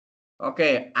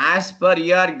 okay, as per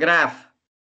your graph,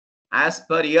 as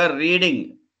per your reading.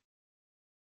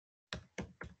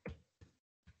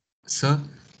 Sir,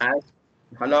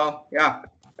 Hello? Yeah.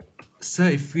 sir,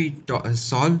 if we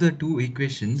solve the two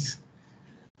equations,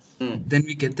 then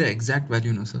we get the exact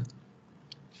value, no, sir?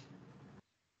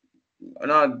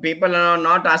 No, people are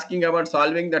not asking about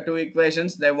solving the two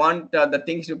equations. They want the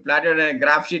things you plotted in a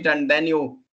graph sheet and then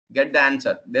you get the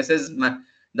answer. This is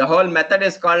the whole method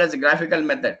is called as a graphical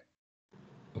method.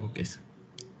 Okay, sir.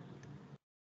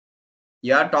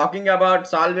 You are talking about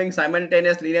solving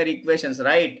simultaneous linear equations,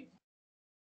 right?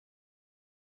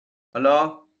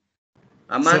 Hello?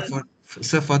 Aman?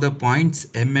 Sir, for the points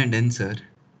M and N, sir,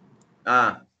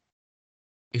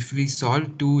 if we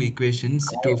solve two equations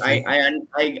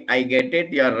I get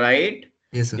it. You're right.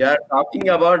 Yes, sir. You are talking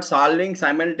about solving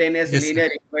simultaneous Yes, linear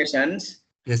sir. equations.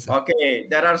 Yes, sir. Okay,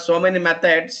 there are so many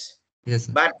methods. Yes,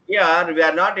 sir. But here we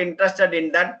are not interested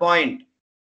in that point.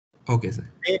 Okay, sir.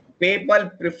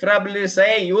 People preferably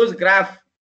say use graph.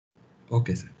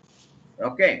 Okay, sir.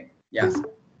 Okay, yeah. Yes.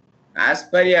 As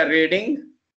per your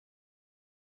reading,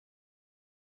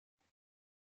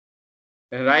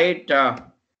 right?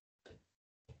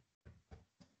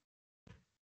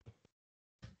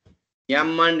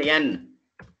 M and N.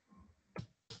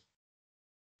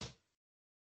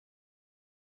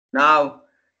 Now,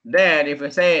 there if we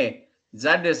say Z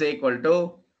is equal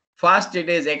to, first it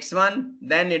is x1,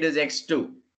 then it is x2.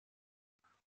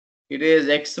 It is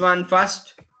x1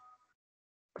 first.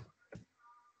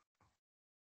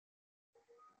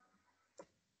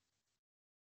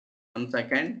 One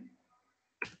second.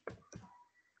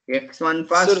 X1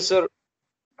 first. Sir.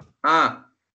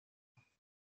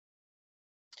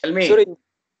 Tell me. Sorry,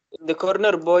 the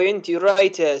corner point, you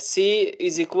write C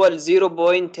is equal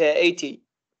 0.80.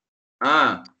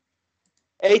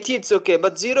 80, it's okay,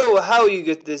 but 0, how you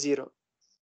get the 0?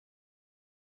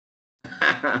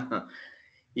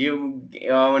 You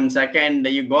 1 second,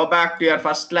 you go back to your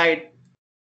first slide.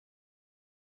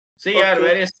 See here,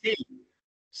 where is C?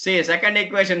 See, second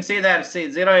equation, see there, see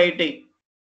 0.80.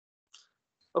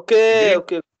 Okay,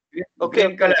 green, okay.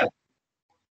 Green color.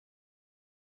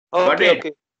 Okay,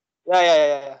 okay.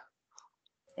 Yeah.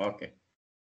 Okay.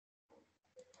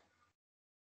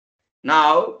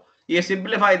 Now, you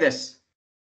simplify this.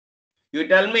 You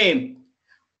tell me,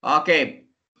 okay,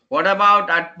 what about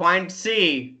at point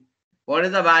C? What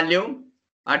is the value?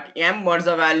 At M, what's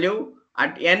the value?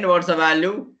 At N, what's the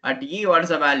value? At E, what's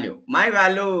the value? My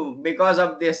value, because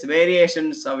of this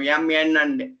variations of M, N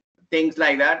and things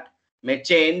like that, may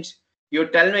change. You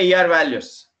tell me your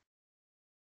values.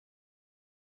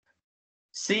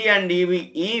 C and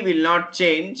E will not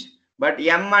change, but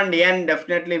M and N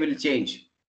definitely will change.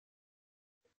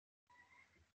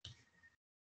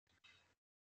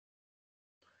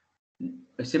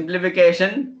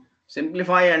 Simplification,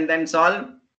 simplify and then solve.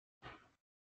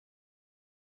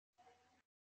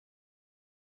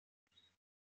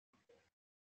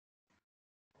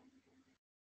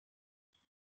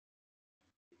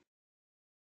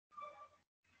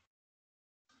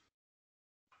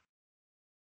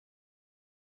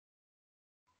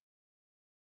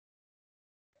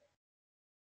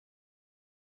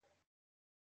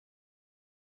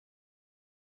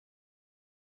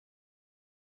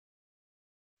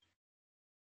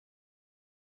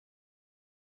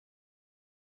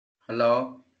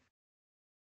 Hello.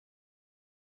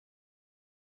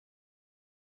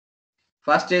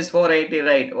 First is 480,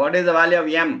 right? What is the value of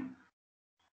M?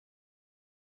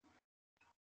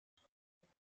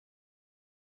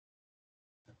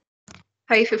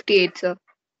 $558, sir.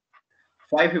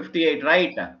 558,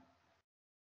 right?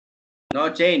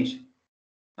 No change.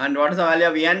 And what is the value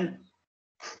of N?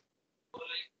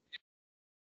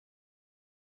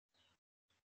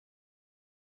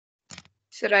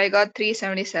 Sir, I got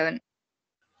 377.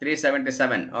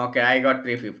 377. Okay, I got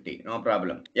 350. No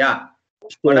problem. Yeah.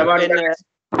 What Sir, about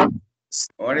And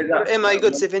what is for M, I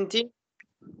got the 70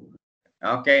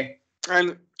 okay?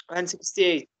 and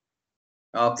 68.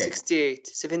 Okay. 68.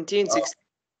 17, 60.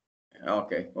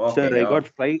 Okay. sir, Okay. I got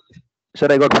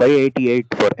 588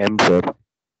 for M, sir.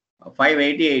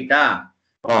 588.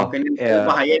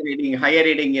 Okay. Higher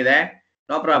reading is there.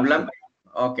 No problem.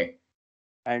 Okay.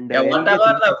 And Yeah, N ಗೆ whatever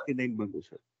the 369 ಬಂತು,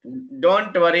 sir.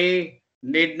 don't worry,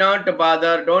 need not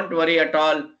bother, don't worry at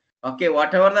all. Okay,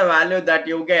 whatever the value that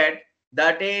you get,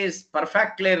 that is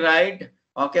perfectly right.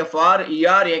 Okay, for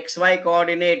your XY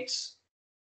coordinates.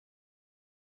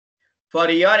 For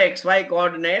your XY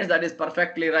coordinates, that is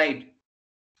perfectly right.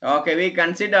 Okay, we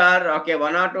consider, okay,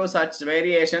 one or two such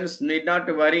variations, need not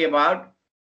to worry about.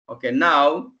 Okay,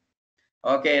 now,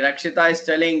 okay, Rakshita is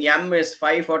telling M is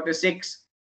 546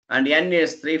 and N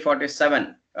is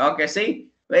 347. Okay,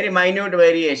 see, very minute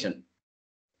variation.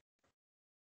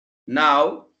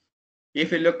 Now,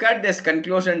 if you look at this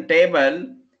conclusion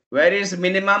table, where is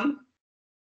minimum?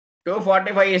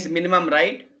 245 is minimum,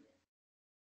 right?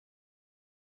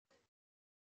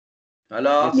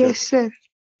 Hello? Yes, sir.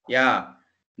 Yeah.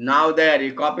 Now there,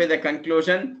 you copy the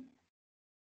conclusion.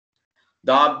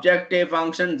 The objective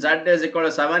function z is equal to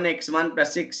 7x1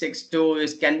 plus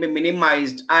 6x2 can be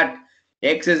minimized at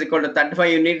x is equal to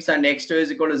 35 units and x2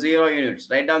 is equal to 0 units.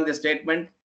 Write down the statement.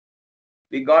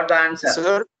 We got the answer.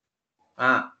 Sir,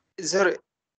 sir,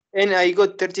 and I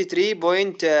got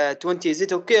 33.20. Is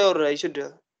it okay, or I should?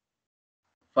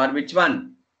 For which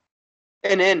one?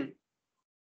 NN.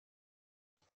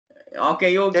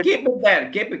 Okay, you keep it there.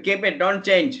 Keep it. Don't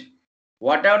change.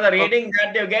 Whatever the reading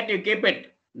that you get, you keep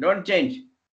it. Don't change.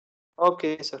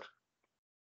 Okay, sir.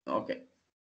 Okay.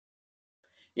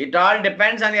 It all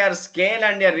depends on your scale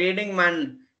and your reading,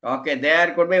 man. Okay,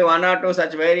 there could be one or two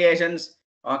such variations.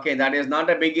 Okay, that is not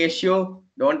a big issue.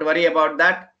 Don't worry about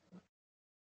that.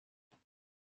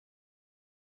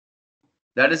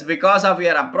 That is because of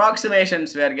your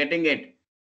approximations we are getting it.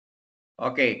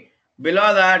 Okay,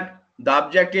 below that, the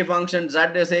objective function z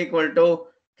is equal to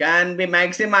can be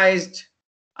maximized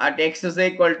at x is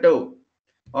equal to.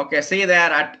 Okay, see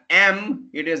there at M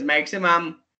it is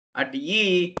maximum, at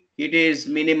E it is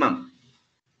minimum.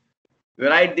 We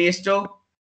write these two.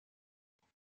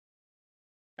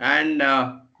 And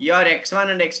your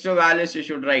x1 and x2 values you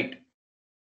should write.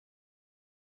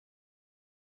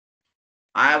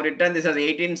 I have written this as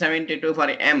 1872 for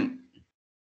M.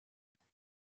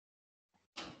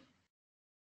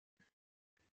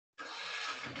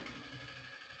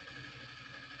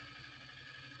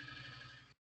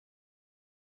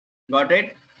 Got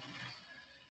it?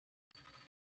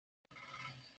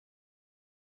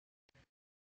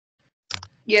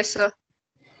 Yes, sir.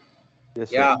 Yes,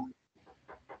 sir. Yeah.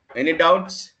 Any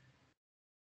doubts?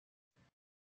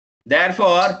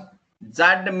 Therefore, Z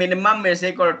minimum is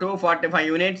equal to 245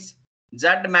 units. Z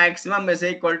maximum is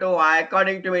equal to,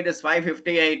 according to me, it is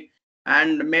 558.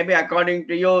 And maybe according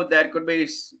to you, there could be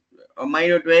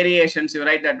minute variations. You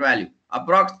write that value.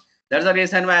 That's the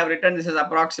reason why I have written this as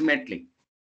approximately.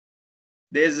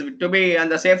 This to be on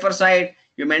the safer side,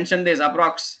 you mentioned this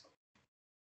approx.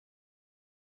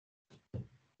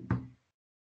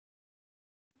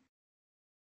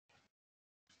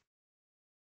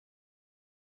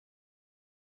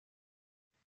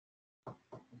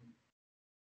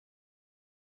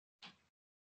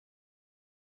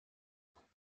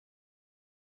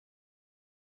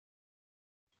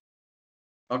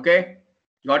 Okay,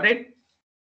 got it?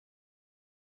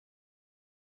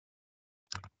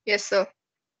 Yes, sir.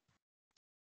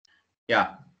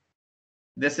 Yeah,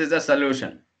 this is the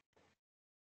solution.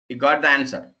 You got the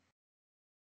answer.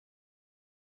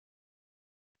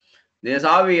 This is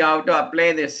how we have to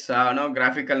apply this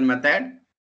graphical method.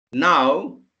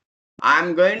 Now,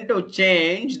 I'm going to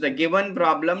change the given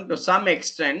problem to some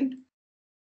extent.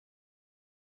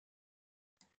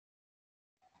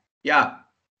 Yeah,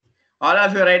 all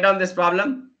of you write down this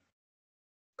problem.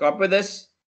 Copy this.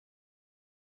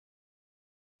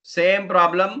 Same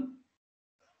problem.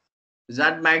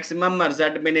 Z maximum or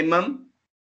Z minimum.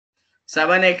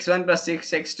 7x1 plus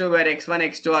 6x2, where x1,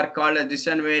 x2 are called as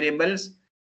decision variables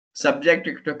subject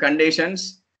to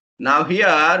conditions. Now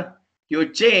here you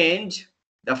change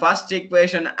the first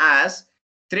equation as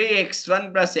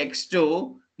 3x1 plus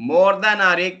x2 more than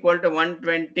or equal to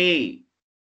 120.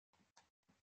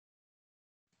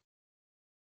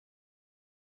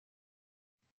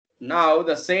 Now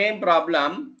the same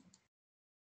problem,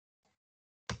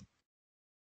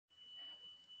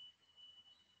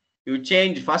 you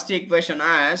change first equation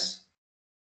as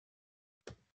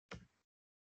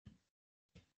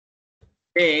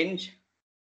change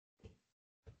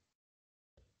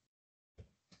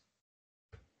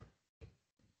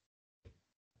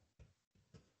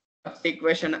first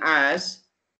equation as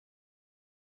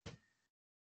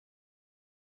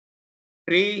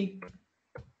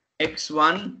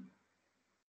 3x1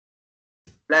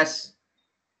 plus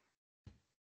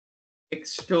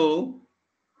x2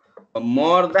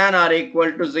 more than or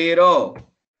equal to 0.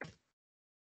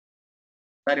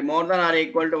 Sorry, more than or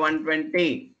equal to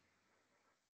 120.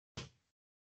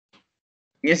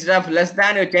 Instead of less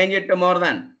than, you change it to more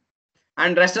than.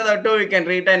 And rest of the two you can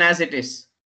retain as it is.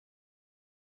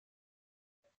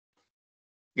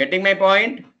 Getting my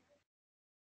point?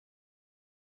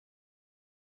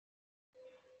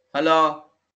 Hello?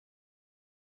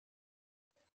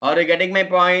 Are you getting my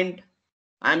point?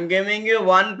 I'm giving you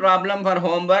one problem for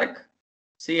homework.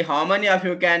 See how many of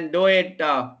you can do it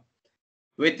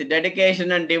with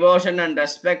dedication and devotion and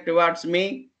respect towards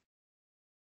me.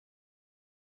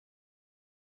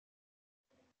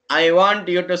 I want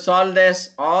you to solve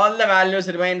this. All the values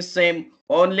remain same.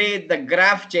 Only the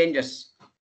graph changes.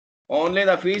 Only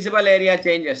the feasible area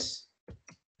changes.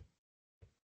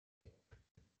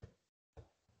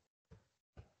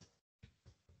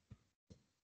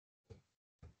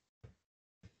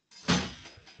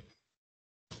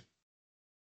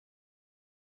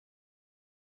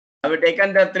 Have you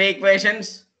taken the three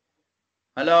equations?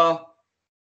 Hello?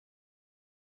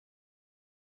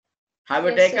 Have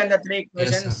you taken the three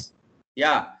equations? Yes,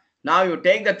 Yeah. Now you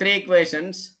take the three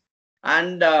equations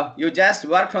and you just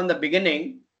work from the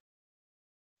beginning,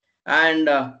 and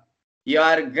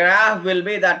your graph will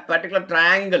be that particular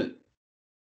triangle.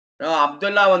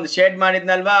 Abdullah ಒಂದು shade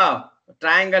ಮಾಡಿದ್ನಲ್ವಾ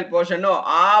triangle portion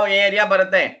ಆ area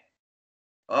ಬರುತ್ತೆ.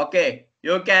 Okay,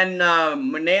 you can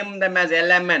name them as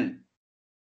LMN.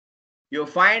 You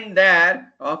find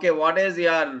there, okay, what is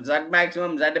your Z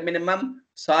maximum, Z minimum,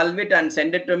 solve it and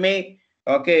send it to me,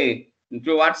 okay,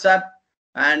 through WhatsApp,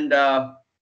 and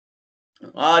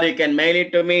or you can mail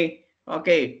it to me,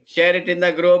 okay, share it in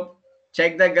the group,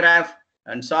 check the graph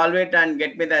and solve it and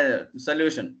get me the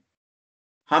solution.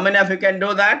 How many of you can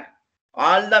do that?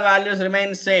 All the values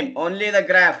remain same, only the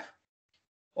graph,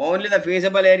 only the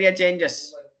feasible area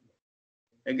changes.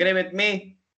 Agree with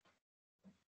me?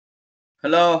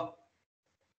 Hello?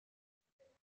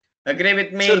 Agree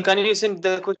with me? Sir, can you send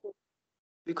the question?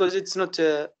 Because it's not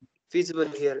feasible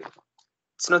here.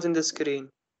 It's not in the screen.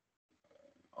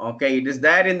 Okay, it is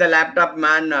there in the laptop,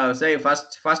 man. Say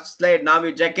first slide. Now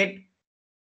we check it.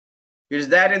 It is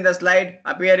there in the slide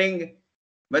appearing.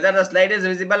 Whether the slide is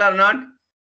visible or not?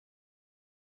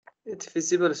 It's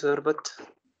feasible, sir, but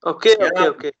okay, Yeah.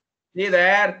 okay. See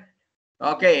there.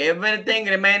 Okay, everything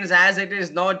remains as it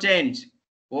is, no change.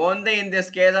 Only in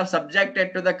this case of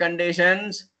subjected to the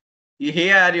conditions,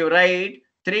 here you write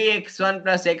 3x1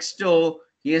 plus x2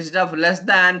 instead of less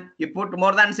than, you put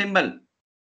more than symbol.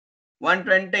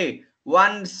 120.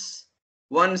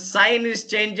 One sign is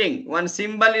changing, one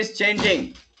symbol is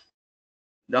changing.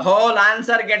 The whole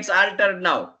answer gets altered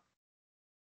now.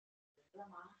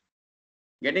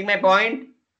 Getting my point?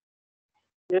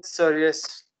 Yes, sir,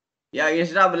 yes. Yeah,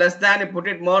 instead of less than, you put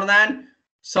it more than,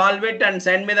 solve it and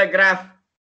send me the graph.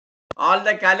 All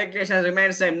the calculations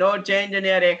remain same, no change in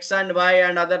your x and y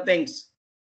and other things.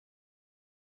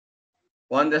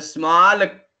 On the small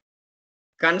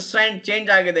constraint change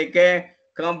agideke,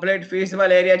 complete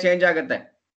feasible area change agutte.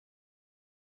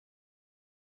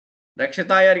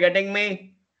 Rakshita, you're getting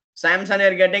me? Samson,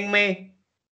 you're getting me?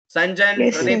 Sanjan,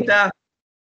 Yes, sir. Pradipta,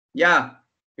 yeah,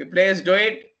 you please do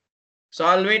it,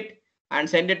 solve it, and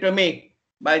send it to me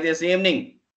by this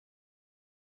evening.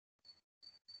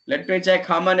 Let me check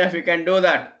how many of you can do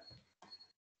that.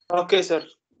 Okay, sir.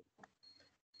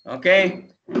 Okay,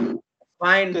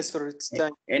 fine. Okay, sir. It's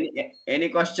time. Any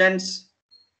questions?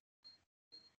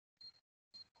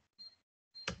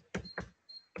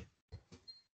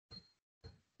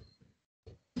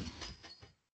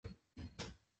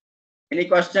 Any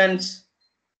questions?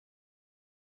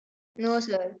 No,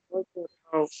 sir.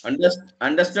 Oh,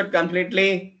 Understood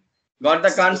completely? Got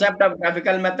the concept of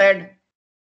graphical method?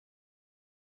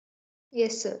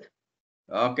 Yes, sir.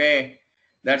 Okay,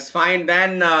 that's fine.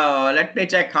 Then let me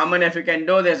check how many of you can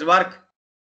do this work.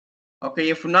 Okay,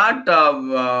 if not,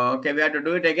 okay, we have to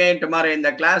do it again tomorrow in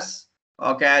the class.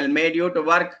 Okay, I'll make you to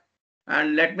work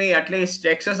and let me at least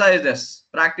exercise this,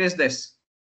 practice this.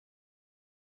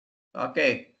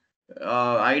 Okay,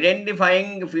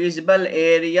 identifying feasible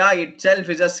area itself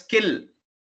is a skill.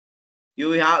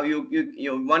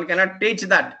 One cannot teach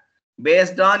that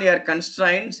based on your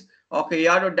constraints. Okay, you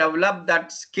have to develop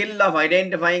that skill of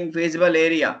identifying feasible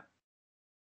area.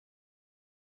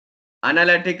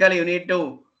 Analytically, you need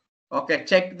to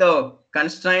check the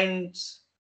constraints,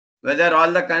 whether all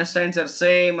the constraints are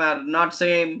same or not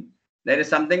same. There is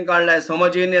something called as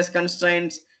homogeneous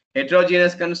constraints,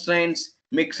 heterogeneous constraints,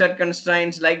 mixed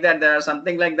constraints, like that. There are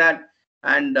something like that.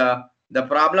 And the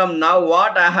problem now,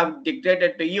 what I have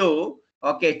dictated to you,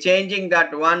 changing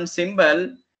that one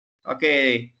symbol,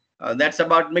 that's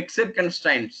about mixed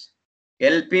constraints.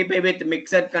 LPP with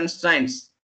mixed constraints.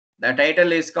 The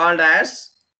title is called as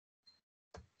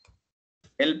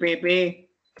LPP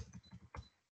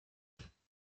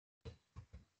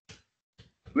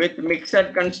with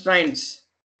mixed constraints.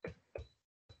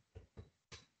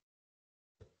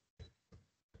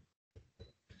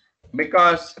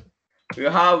 Because you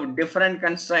have different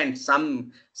constraints.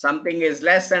 Something is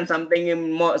less and something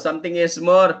is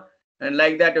more, and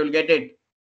like that you'll get it.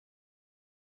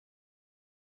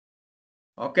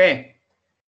 Okay.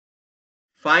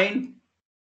 Fine.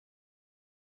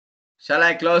 Shall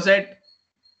I close it?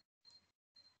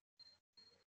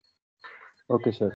 Okay, sir.